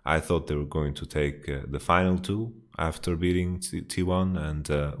 I thought they were going to take the final two after beating T1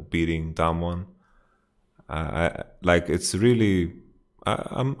 and beating Damwon. It's really.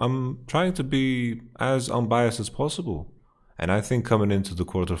 I'm trying to be as unbiased as possible. And I think coming into the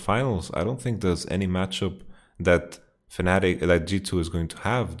quarterfinals, I don't think there's any matchup that G2 is going to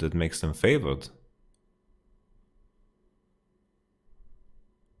have that makes them favored.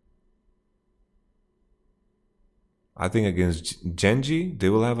 I think against Genji, they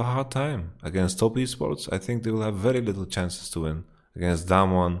will have a hard time. Against top esports, I think they will have very little chances to win. Against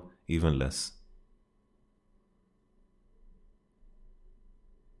Damwon, even less.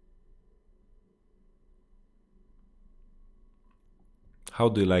 How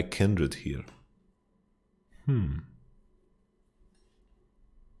do you like Kindred here?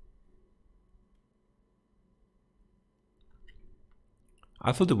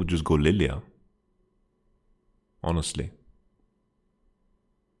 I thought they would just go Lilia. Honestly.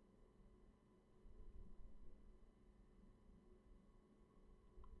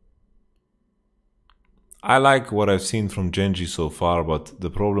 I like what I've seen from Genji so far, but the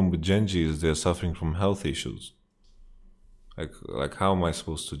problem with Genji is they're suffering from health issues. Like how am I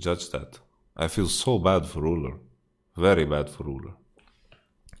supposed to judge that? I feel so bad for Ruler. Very bad for Ruler.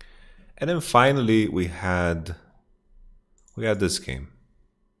 And then finally we had this game.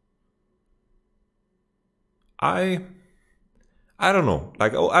 I don't know.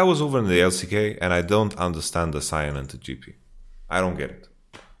 Like I was over in the LCK and I don't understand the Sion into GP. I don't get it.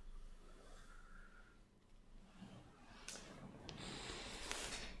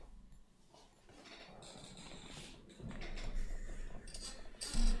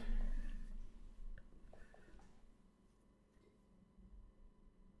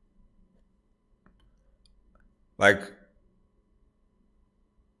 Like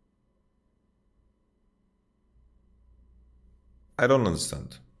I don't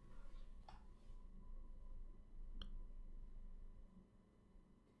understand.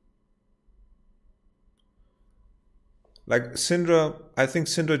 Like Syndra, I think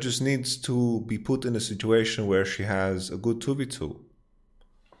Syndra just needs to be put in a situation where she has a good 2v2.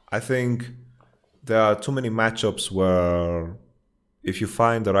 I think there are too many matchups where if you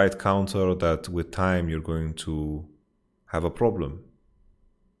find the right counter that with time you're going to have a problem.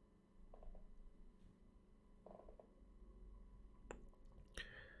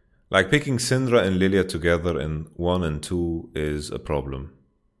 Like picking Syndra and Lilia together in 1 and 2 is a problem.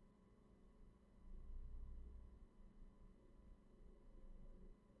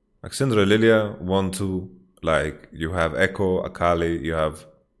 Like Syndra, Lilia, 1, 2, like you have Echo, Akali, you have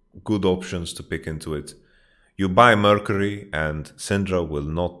good options to pick into it. You buy Mercury and Syndra will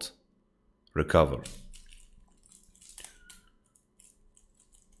not recover.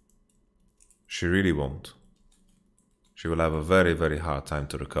 She really won't. She will have a very, very hard time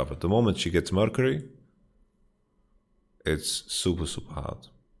to recover. The moment she gets Mercury, it's super, super hard.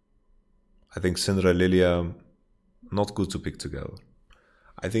 I think Syndra, Lilia, not good to pick together.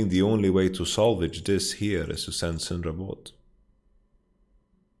 I think the only way to salvage this here is to send Syndra bot.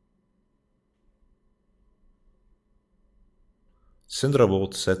 Syndra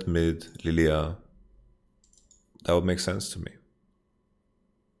bot, set mid, Lilia. That would make sense to me.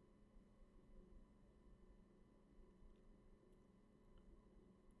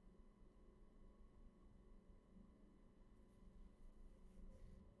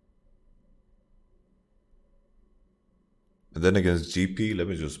 And then against GP, let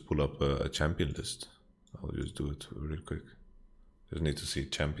me just pull up a champion list. I'll just do it real quick. Just need to see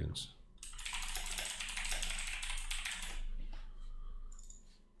champions.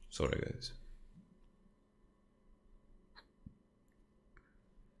 Sorry, guys.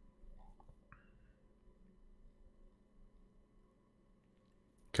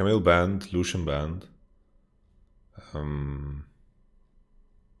 Camille banned, Lucian banned.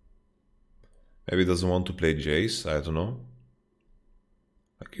 Maybe doesn't want to play Jace, I don't know.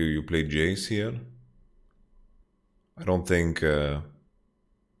 Like you play Jace here. I don't think Renekton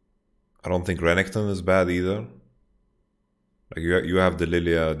is bad either. Like you have the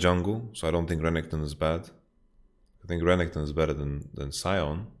Lilia jungle, so I don't think Renekton is bad. I think Renekton is better than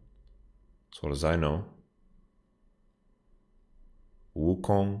Sion, as far as I know.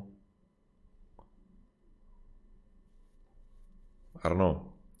 Wukong. I don't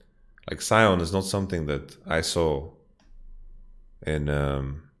know. Like Sion is not something that I saw in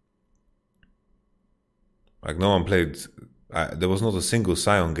like no one played. There was not a single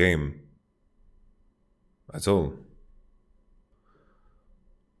Sion game at all.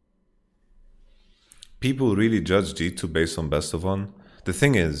 People really judge G2 based on best of one. The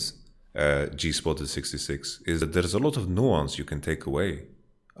thing is, G-Spotted 66, is that there's a lot of nuance you can take away.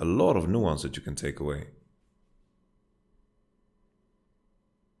 A lot of nuance that you can take away.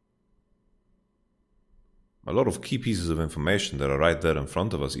 A lot of key pieces of information that are right there in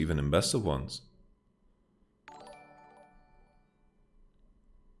front of us, even in best of ones.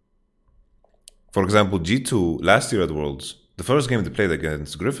 For example, G2 last year at Worlds, the first game they played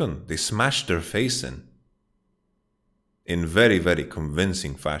against Griffin, they smashed their face in very, very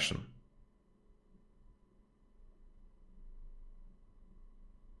convincing fashion.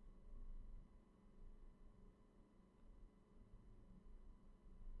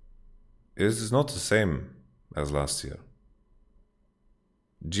 This is not the same as last year.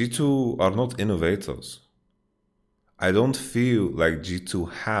 G2 are not innovators. I don't feel like G2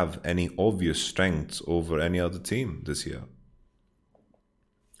 have any obvious strengths over any other team this year.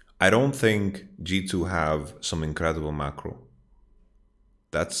 I don't think G2 have some incredible macro.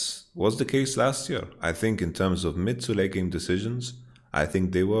 That was the case last year. I think in terms of mid to late game decisions, I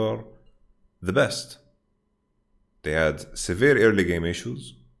think they were the best. They had severe early game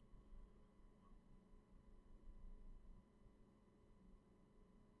issues.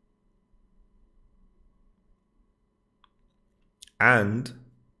 And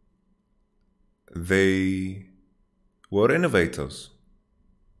they were innovators.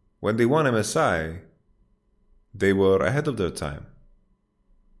 When they won MSI, they were ahead of their time.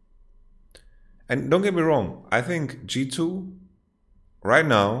 And don't get me wrong, I think G2, right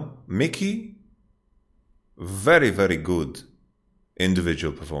now, Mickey, very, very good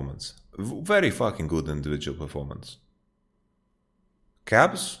individual performance. Very fucking good individual performance.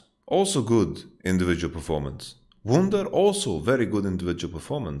 Cabs, also good individual performance. Wunder, also very good individual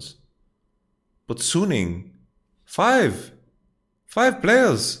performance. But Suning, five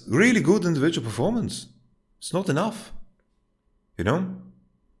players, really good individual performance. It's not enough. You know?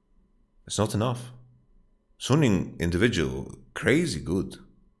 It's not enough. Suning individual, crazy good.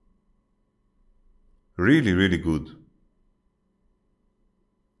 Really, really good.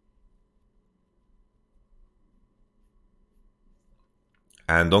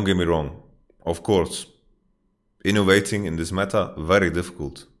 And don't get me wrong, of course, innovating in this meta, very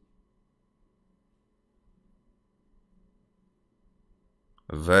difficult.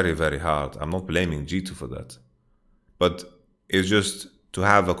 Very, very hard. I'm not blaming G2 for that. But it's just to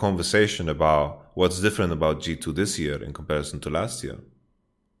have a conversation about what's different about G2 this year in comparison to last year.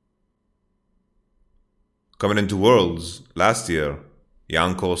 Coming into Worlds last year,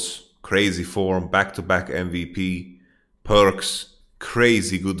 Jankos, crazy form, back-to-back MVP, Perks,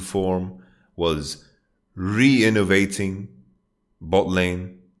 crazy good form, was re-innovating bot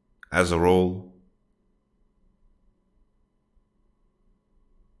lane as a role.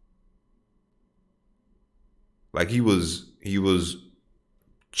 Like he was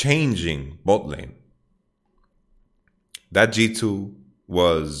changing bot lane. That G2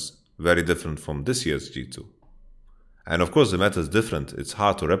 was very different from this year's G2. And of course the meta is different. It's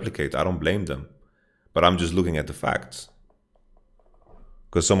hard to replicate. I don't blame them. But I'm just looking at the facts.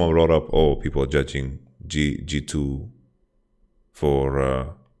 Because someone brought up, people are judging G2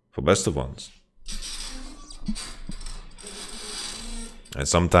 for best of ones. And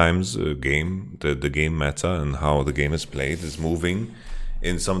sometimes the game meta and how the game is played is moving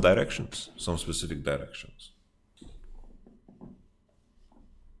in some directions, some specific directions.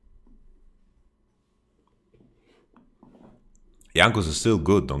 Jankos is still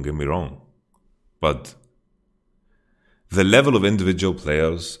good, don't get me wrong. But the level of individual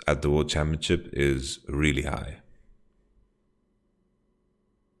players at the World Championship is really high.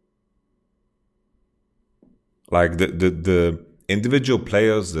 Like the individual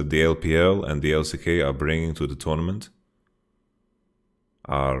players that the LPL and the LCK are bringing to the tournament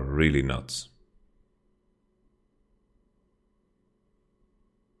are really nuts.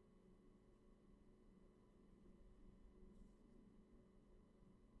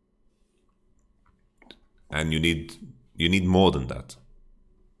 And you need more than that.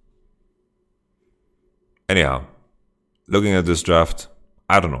 Anyhow, looking at this draft,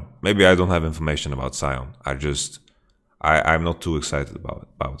 I don't know. Maybe I don't have information about Sion. I'm not too excited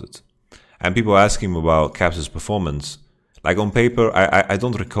about it. And people asking about Caps' performance. Like on paper, I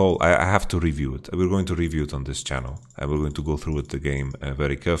don't recall. I have to review it. We're going to review it on this channel. And we're going to go through it the game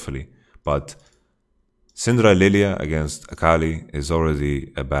very carefully. But Syndra Lilia against Akali is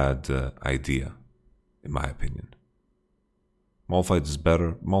already a bad idea, in my opinion. Malphite is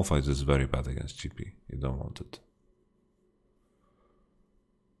better. Malphite is very bad against GP. You don't want it.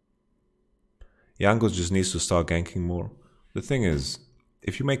 Jankos just needs to start ganking more. The thing is,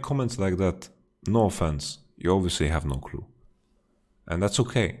 if you make comments like that, no offense, you obviously have no clue. And that's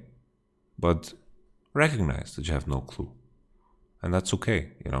okay. But recognize that you have no clue. And that's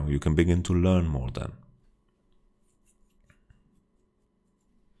okay. You can begin to learn more then.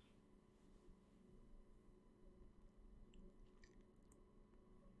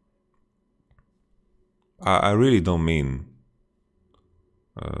 I really don't mean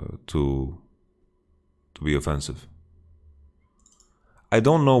to be offensive. I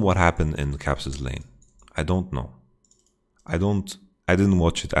don't know what happened in Caps' lane. I don't know. I didn't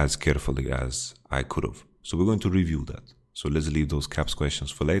watch it as carefully as I could have. So we're going to review that. So let's leave those Caps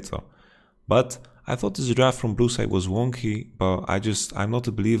questions for later. But I thought this draft from Blue Side was wonky, but I'm not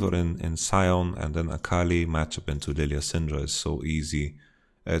a believer in Sion, and then Akali matchup into Lilia Syndra is so easy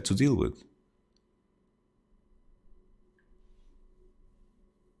to deal with.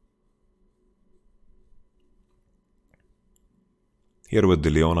 Here with the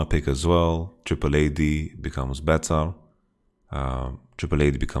Leona pick as well, Triple AD becomes better. Triple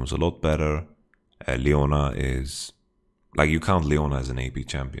AD becomes a lot better. Leona is... Like, you count Leona as an AP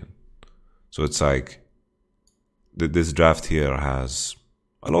champion. So it's like... This draft here has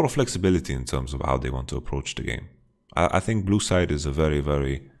a lot of flexibility in terms of how they want to approach the game. I think Blue Side is a very,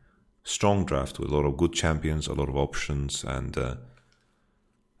 very strong draft with a lot of good champions, a lot of options, and a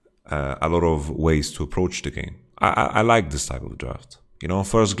lot of ways to approach the game. I like this type of draft. On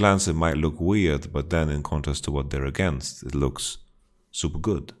first glance it might look weird, but then in contrast to what they're against, it looks super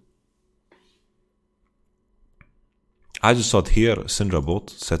good. I just thought here, Syndra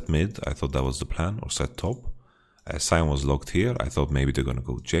bot, set mid, I thought that was the plan, or set top. Sion was locked here, I thought maybe they're gonna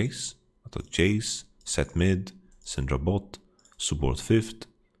go Jace. I thought Jace, set mid, Syndra bot, support 5th,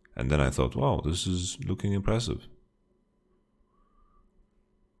 and then I thought, wow, this is looking impressive.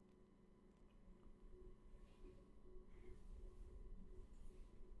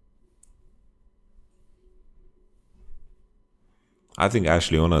 I think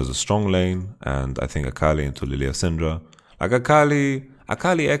Ashe Leona is a strong lane, and I think Akali into Lilia Syndra. Like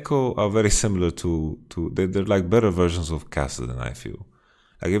Akali Echo are very similar to they're like better versions of Cassidy, I feel.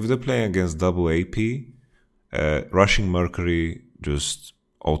 Like if they're playing against double AP, rushing Mercury just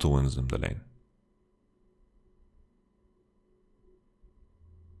auto wins them the lane.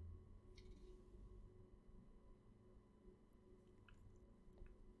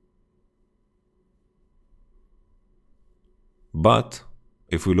 But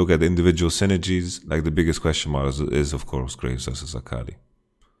if we look at individual synergies, like the biggest question mark is of course Graves versus Akali.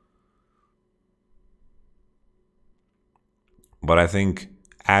 But I think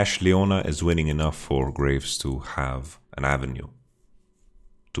Ashe Leona is winning enough for Graves to have an avenue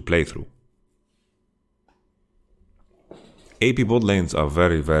to play through. AP bot lanes are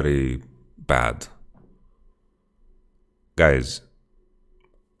very, very bad. Guys,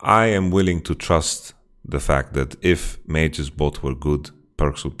 I am willing to trust the fact that if mages bot were good,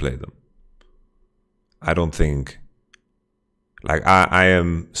 Perks would play them. I don't think... Like, I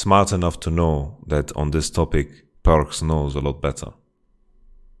am smart enough to know that on this topic, Perks knows a lot better.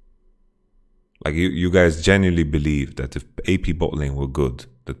 Like, you guys genuinely believe that if AP bot lane were good,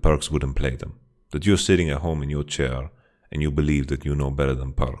 that Perks wouldn't play them. That you're sitting at home in your chair and you believe that you know better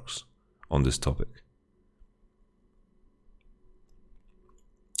than Perks on this topic.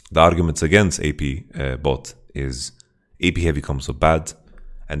 The arguments against AP bot is AP heavy comps are bad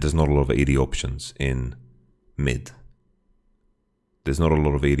and there's not a lot of AD options in mid. There's not a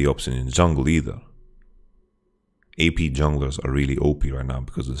lot of AD options in jungle either. AP junglers are really OP right now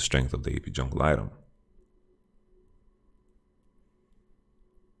because of the strength of the AP jungle item.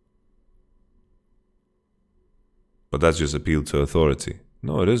 But that's just appeal to authority.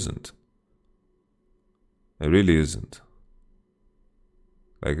 No, it isn't. It really isn't.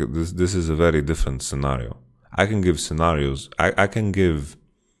 Like this is a very different scenario. I can give scenarios. I can give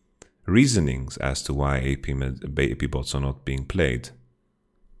reasonings as to why AP bots are not being played.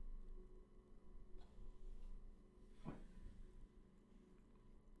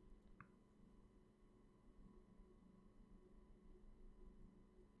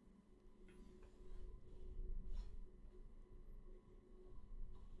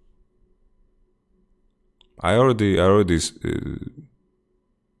 I already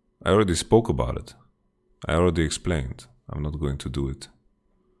spoke about it. I already explained. I'm not going to do it.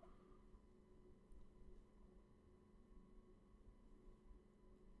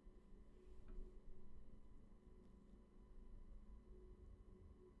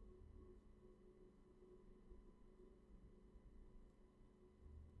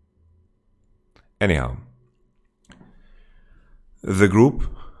 Anyhow, the group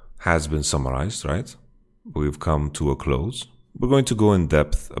has been summarized, right? We've come to a close. We're going to go in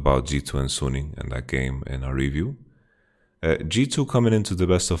depth about G2 and Suning and that game in our review. G2 coming into the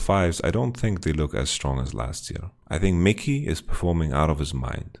best of fives, I don't think they look as strong as last year. I think Mickey is performing out of his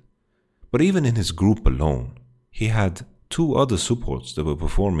mind. But even in his group alone, he had 2 other supports that were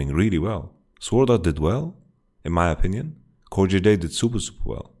performing really well. Sword Art did well, in my opinion. Core JJ did super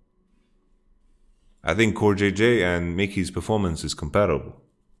well. I think Core JJ and Mickey's performance is comparable.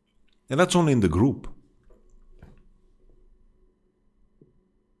 And that's only in the group.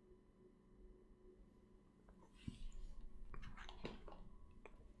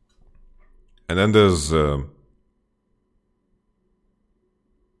 And then there's the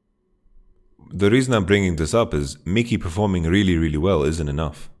reason I'm bringing this up is Mickey performing really, really well isn't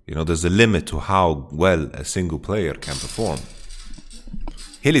enough. You know, there's a limit to how well a single player can perform.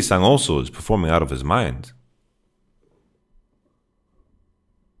 Hilly-sang also is performing out of his mind.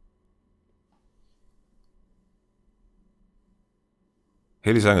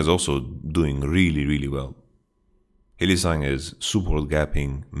 Hilly-sang is also doing really, really well. Hilly-sang is support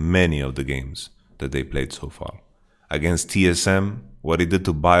gapping many of the games that they played so far. Against TSM, what he did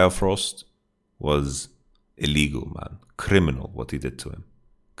to Biofrost was illegal, man. Criminal what he did to him.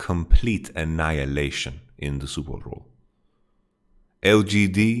 Complete annihilation in the support role.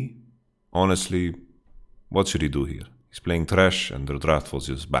 LGD, honestly, what should he do here? He's playing trash and their draft was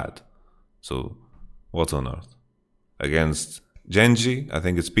just bad. So, what on earth? Against Genji, I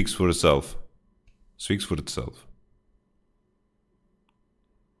think it speaks for itself. Speaks for itself.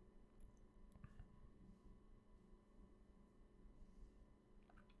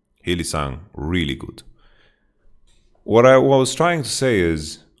 Hilly-sang, really good. What I was trying to say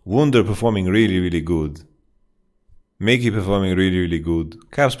is, Wunder performing really, really good. Mickey performing really, really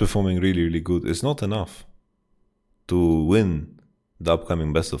good. Caps performing really, really good. It's not enough to win the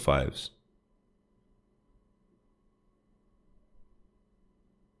upcoming best of fives.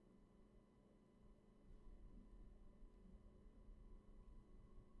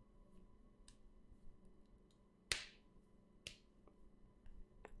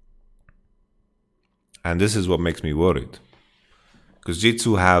 And this is what makes me worried. Because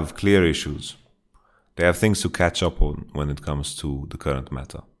G2 have clear issues. They have things to catch up on when it comes to the current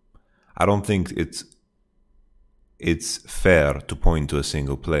meta. I don't think it's fair to point to a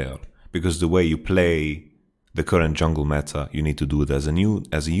single player. Because the way you play the current jungle meta, you need to do it as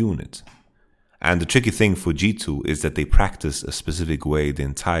a unit. And the tricky thing for G2 is that they practice a specific way the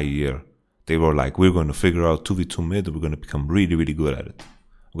entire year. They were like, we're going to figure out 2v2 mid, we're going to become really, really good at it.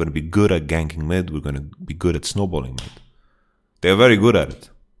 We're going to be good at ganking mid, we're going to be good at snowballing mid. They're very good at it.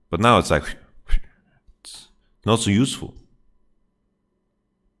 But now it's like, it's not so useful.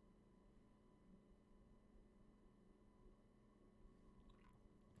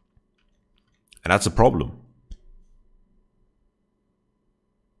 And that's a problem.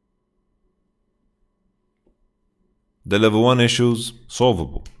 The level 1 issues,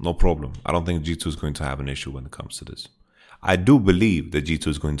 solvable, no problem. I don't think G2 is going to have an issue when it comes to this. I do believe that G2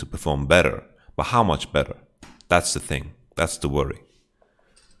 is going to perform better, but how much better? That's the thing. That's the worry.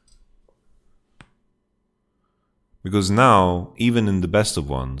 Because now, even in the best of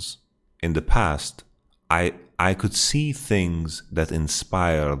ones, in the past, I could see things that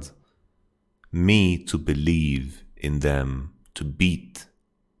inspired me to believe in them to beat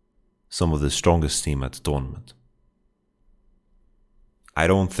some of the strongest team at the tournament. I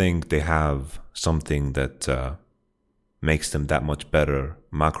don't think they have something that makes them that much better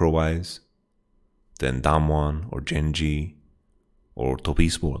macro-wise than Damwon or Genji or Top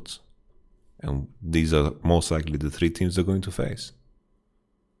Esports. And these are most likely the 3 teams they're going to face.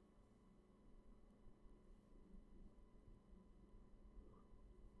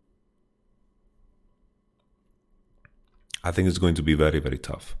 I think it's going to be very, very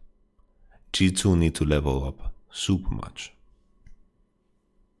tough. G2 need to level up super much.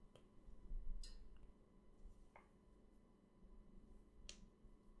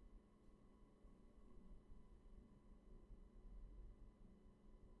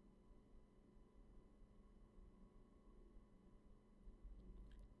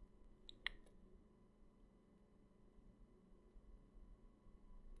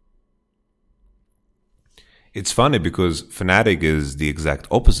 It's funny because Fnatic is the exact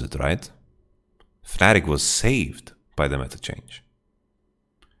opposite, right? Fnatic was saved by the meta change.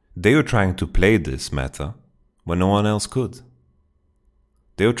 They were trying to play this meta when no one else could.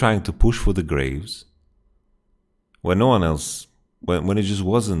 They were trying to push for the graves when no one else, when it just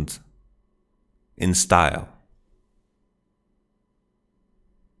wasn't in style.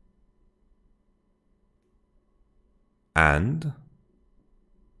 And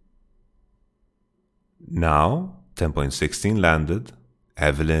now 10.16 landed.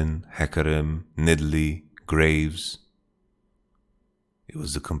 Evelyn, Hecarim, Nidalee, Graves. It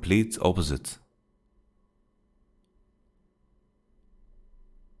was the complete opposite.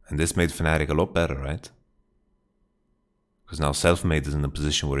 And this made Fnatic a lot better, right? Because now Selfmade is in a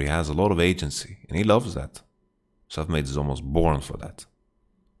position where he has a lot of agency, and he loves that. Selfmade is almost born for that.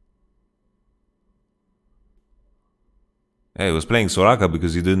 Yeah, he was playing Soraka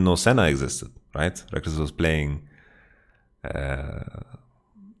because he didn't know Senna existed, right? Reckless was playing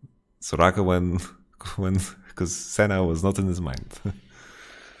Soraka when because Senna was not in his mind.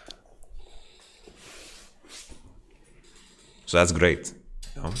 So that's great.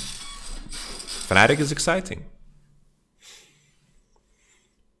 You know? Fnatic is exciting.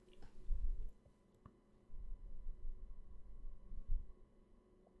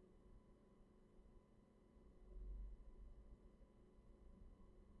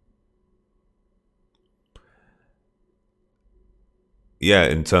 Yeah,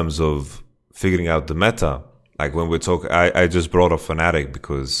 in terms of figuring out the meta, like when we talk, I just brought up Fnatic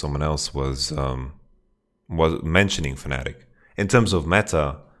because someone else was mentioning Fnatic. In terms of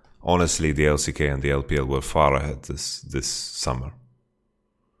meta, honestly, the LCK and the LPL were far ahead this summer.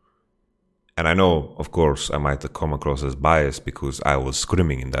 And I know, of course, I might come across as biased because I was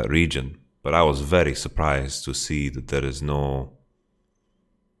scrimming in that region, but I was very surprised to see that there is no...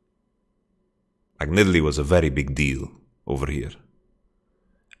 Like, Nidalee was a very big deal over here.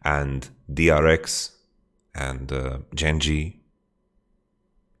 And DRX and Genji,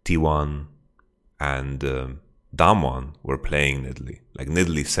 T1 and Damwon were playing Nidalee. Like,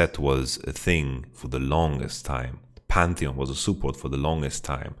 Nidalee set was a thing for the longest time. Pantheon was a support for the longest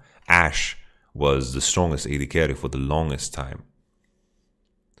time. Ashe was the strongest AD carry for the longest time.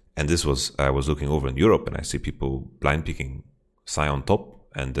 And this was, I was looking over in Europe and I see people blind picking Sion top,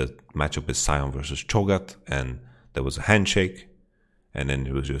 and the matchup is Sion versus Cho'Gath, and there was a handshake. And then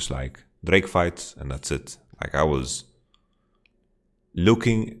it was just like Drake fights, and that's it. Like, I was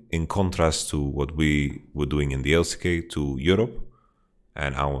looking in contrast to what we were doing in the LCK to Europe,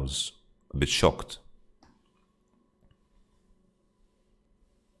 and I was a bit shocked.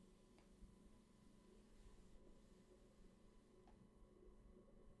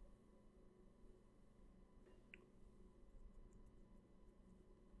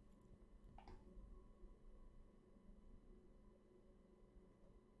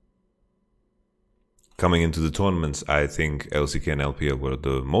 Coming into the tournaments, I think LCK and LPL were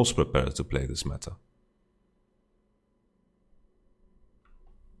the most prepared to play this meta.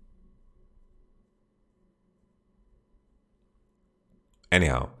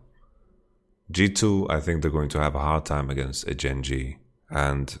 Anyhow, G2, I think they're going to have a hard time against a Genji.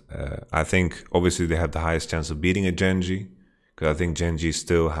 And I think, obviously, they have the highest chance of beating a Genji. Because I think Genji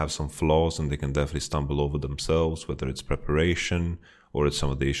still have some flaws and they can definitely stumble over themselves, whether it's preparation or it's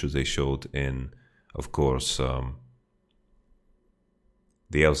some of the issues they showed in, of course, the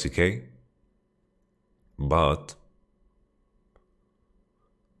LCK. But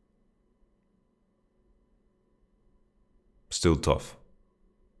still tough.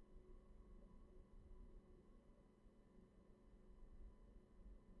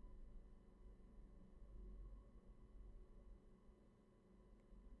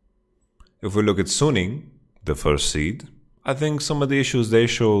 If we look at Suning, the first seed, I think some of the issues they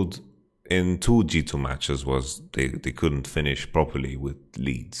showed in 2 G2 matches was they couldn't finish properly with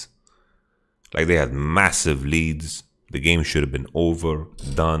leads. Like, they had massive leads. The game should have been over,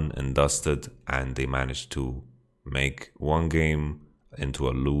 done and dusted, and they managed to make one game into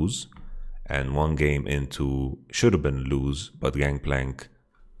a lose and one game into should have been lose, but Gangplank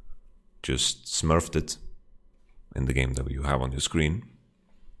just smurfed it in the game that you have on your screen.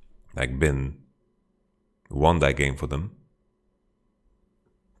 Like, Bin won that game for them,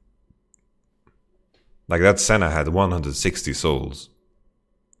 Like that Senna had 160 souls.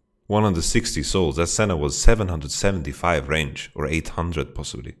 160 souls. That Senna was 775 range or 800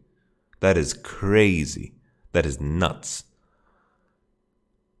 possibly. That is crazy. That is nuts.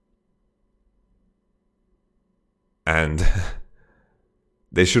 And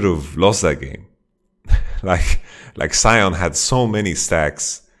they should have lost that game. like Sion had so many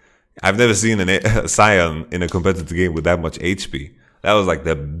stacks. I've never seen a Sion in a competitive game with that much HP. That was like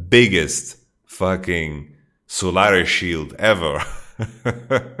the biggest fucking Solaris shield ever.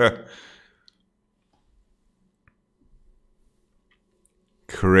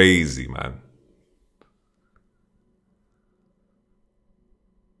 Crazy, man.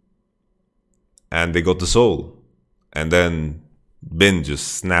 And they got the soul. And then Bin just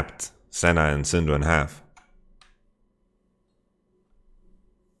snapped Senna and Syndra in half.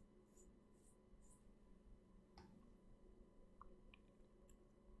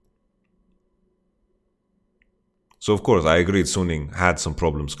 So of course, I agreed Suning had some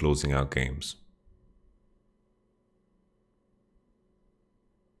problems closing out games.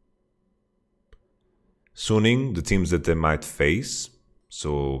 Suning, the teams that they might face,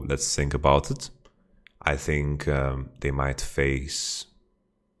 so let's think about it. I think they might face...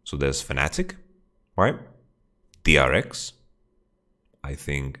 So there's Fnatic, right? DRX, I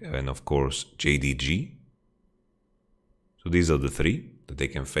think, and of course JDG. So these are the three that they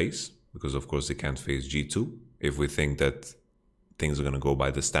can face, because of course they can't face G2 if we think that things are going to go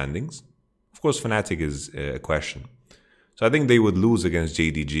by the standings. Of course, Fnatic is a question. So I think they would lose against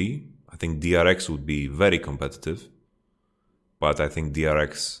JDG. I think DRX would be very competitive. But I think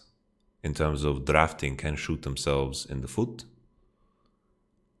DRX, in terms of drafting, can shoot themselves in the foot.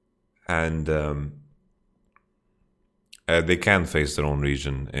 And they can face their own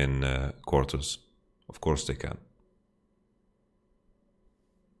region in quarters. Of course they can.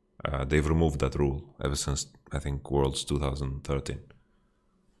 They've removed that rule ever since, I think, Worlds 2013.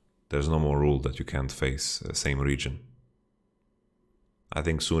 There's no more rule that you can't face the same region. I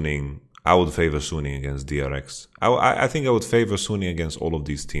think Suning... I would favor Suning against DRX. I think I would favor Suning against all of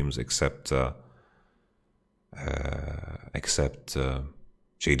these teams except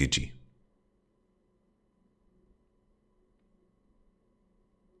JDG.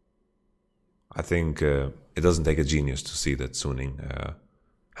 I think it doesn't take a genius to see that Suning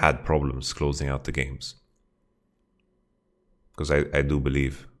had problems closing out the games. Because I do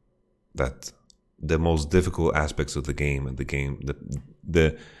believe that the most difficult aspects of the game and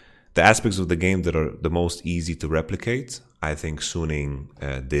the aspects of the game that are the most easy to replicate, I think Suning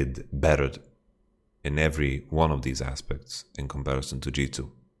did better in every one of these aspects in comparison to G2.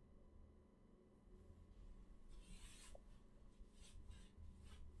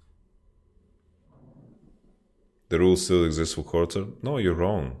 The rule still exists for quarter? No, you're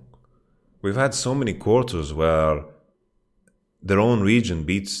wrong. We've had so many quarters where their own region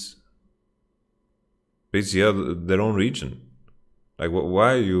beats their own region. Like,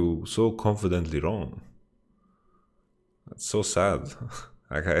 why are you so confidently wrong? That's so sad.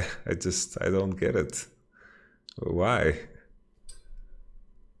 Like, I don't get it. Why?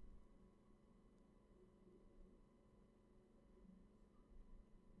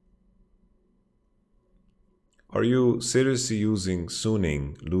 Are you seriously using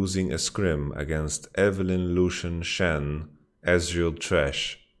Suning losing a scrim against Evelyn, Lucian, Shen, Ezreal,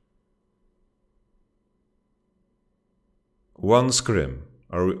 Trash? One scrim.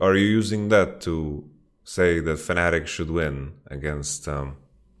 Are you using that to say that Fnatic should win against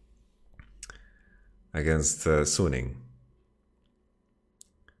Suning?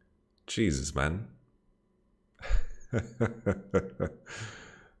 Jesus, man.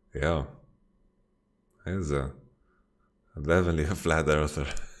 Yeah. He's definitely a flat earther.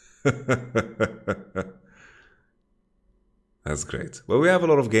 That's great. Well, we have a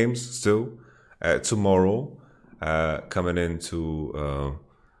lot of games still. Tomorrow, coming into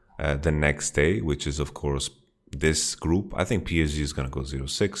the next day, which is, of course, this group. I think PSG is going to go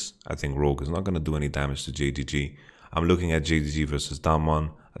 0-6. I think Rogue is not going to do any damage to JDG. I'm looking at JDG versus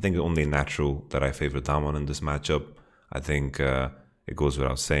Damwon. I think it's only natural that I favor Damwon in this matchup. I think it goes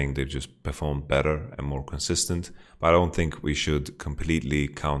without saying they've just performed better and more consistent. But I don't think we should completely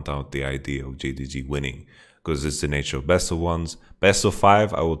count out the idea of JDG winning, because it's the nature of best of ones. Best of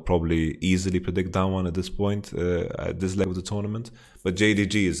 5, I would probably easily predict Damwon at this point, at this level of the tournament. But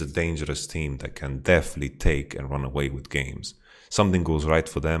JDG is a dangerous team that can definitely take and run away with games. Something goes right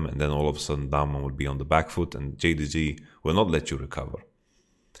for them, and then all of a sudden Damwon will be on the back foot, and JDG will not let you recover.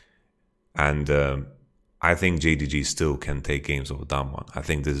 And I think JDG still can take games over Damwon. I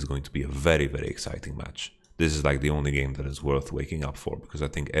think this is going to be a very, very exciting match. this is like the only game that is worth waking up for, because I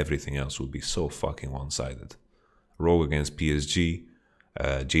think everything else would be so fucking one-sided. Rogue against PSG,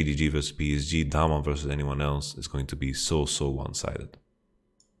 JDG versus PSG, Dama versus anyone else is going to be so one-sided.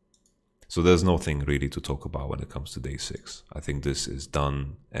 So there's nothing really to talk about when it comes to day 6. I think this is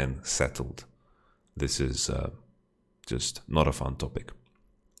done and settled. This is just not a fun topic.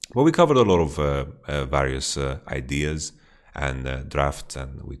 Well, we covered a lot of various ideas and drafts,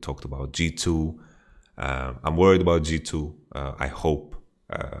 and we talked about G2. I'm worried about G2. I hope,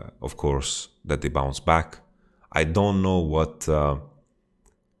 of course, that they bounce back. I don't know what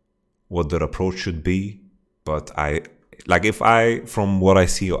their approach should be, but from what I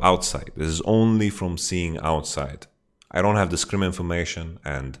see outside, this is only from seeing outside. I don't have the scrim information,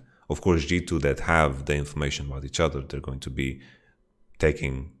 and of course G2 that have the information about each other, they're going to be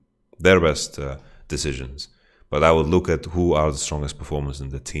taking their best decisions. But I would look at who are the strongest performers in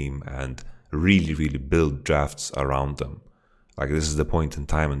the team and really build drafts around them. Like, this is the point in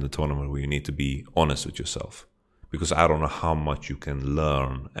time in the tournament where you need to be honest with yourself, because I don't know how much you can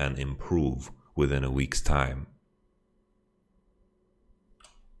learn and improve within a week's time.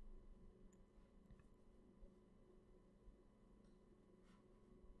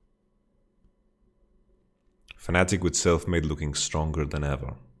 Fnatic with Self-Made looking stronger than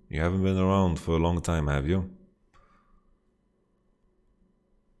ever. You haven't been around for a long time, have you?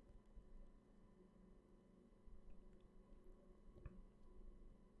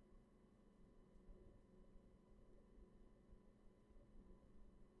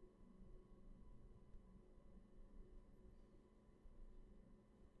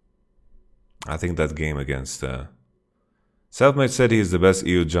 I think that game against Selfmade said he is the best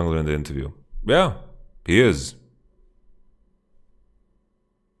EU jungler in the interview. Yeah, he is.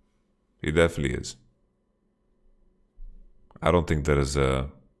 He definitely is. I don't think there is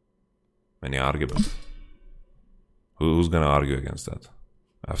any argument. Who's gonna argue against that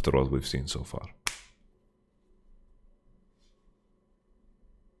after what we've seen so far?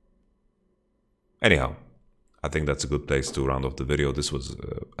 Anyhow, I think that's a good place to round off the video. This was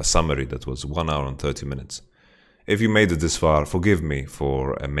a summary that was 1 hour and 30 minutes. If you made it this far, forgive me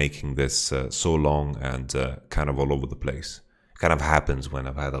for making this so long and kind of all over the place. It kind of happens when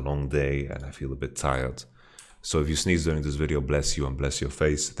I've had a long day and I feel a bit tired. So if you sneeze during this video, bless you and bless your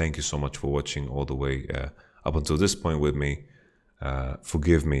face. Thank you so much for watching all the way up until this point with me.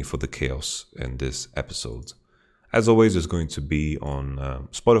 Forgive me for the chaos in this episode. As always, it's going to be on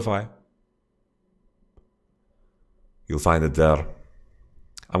Spotify. You'll find it there.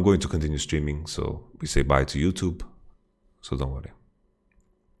 I'm going to continue streaming, so we say bye to YouTube. So don't worry.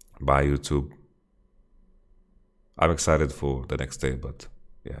 Bye, YouTube. I'm excited for the next day, but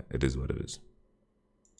yeah, it is what it is.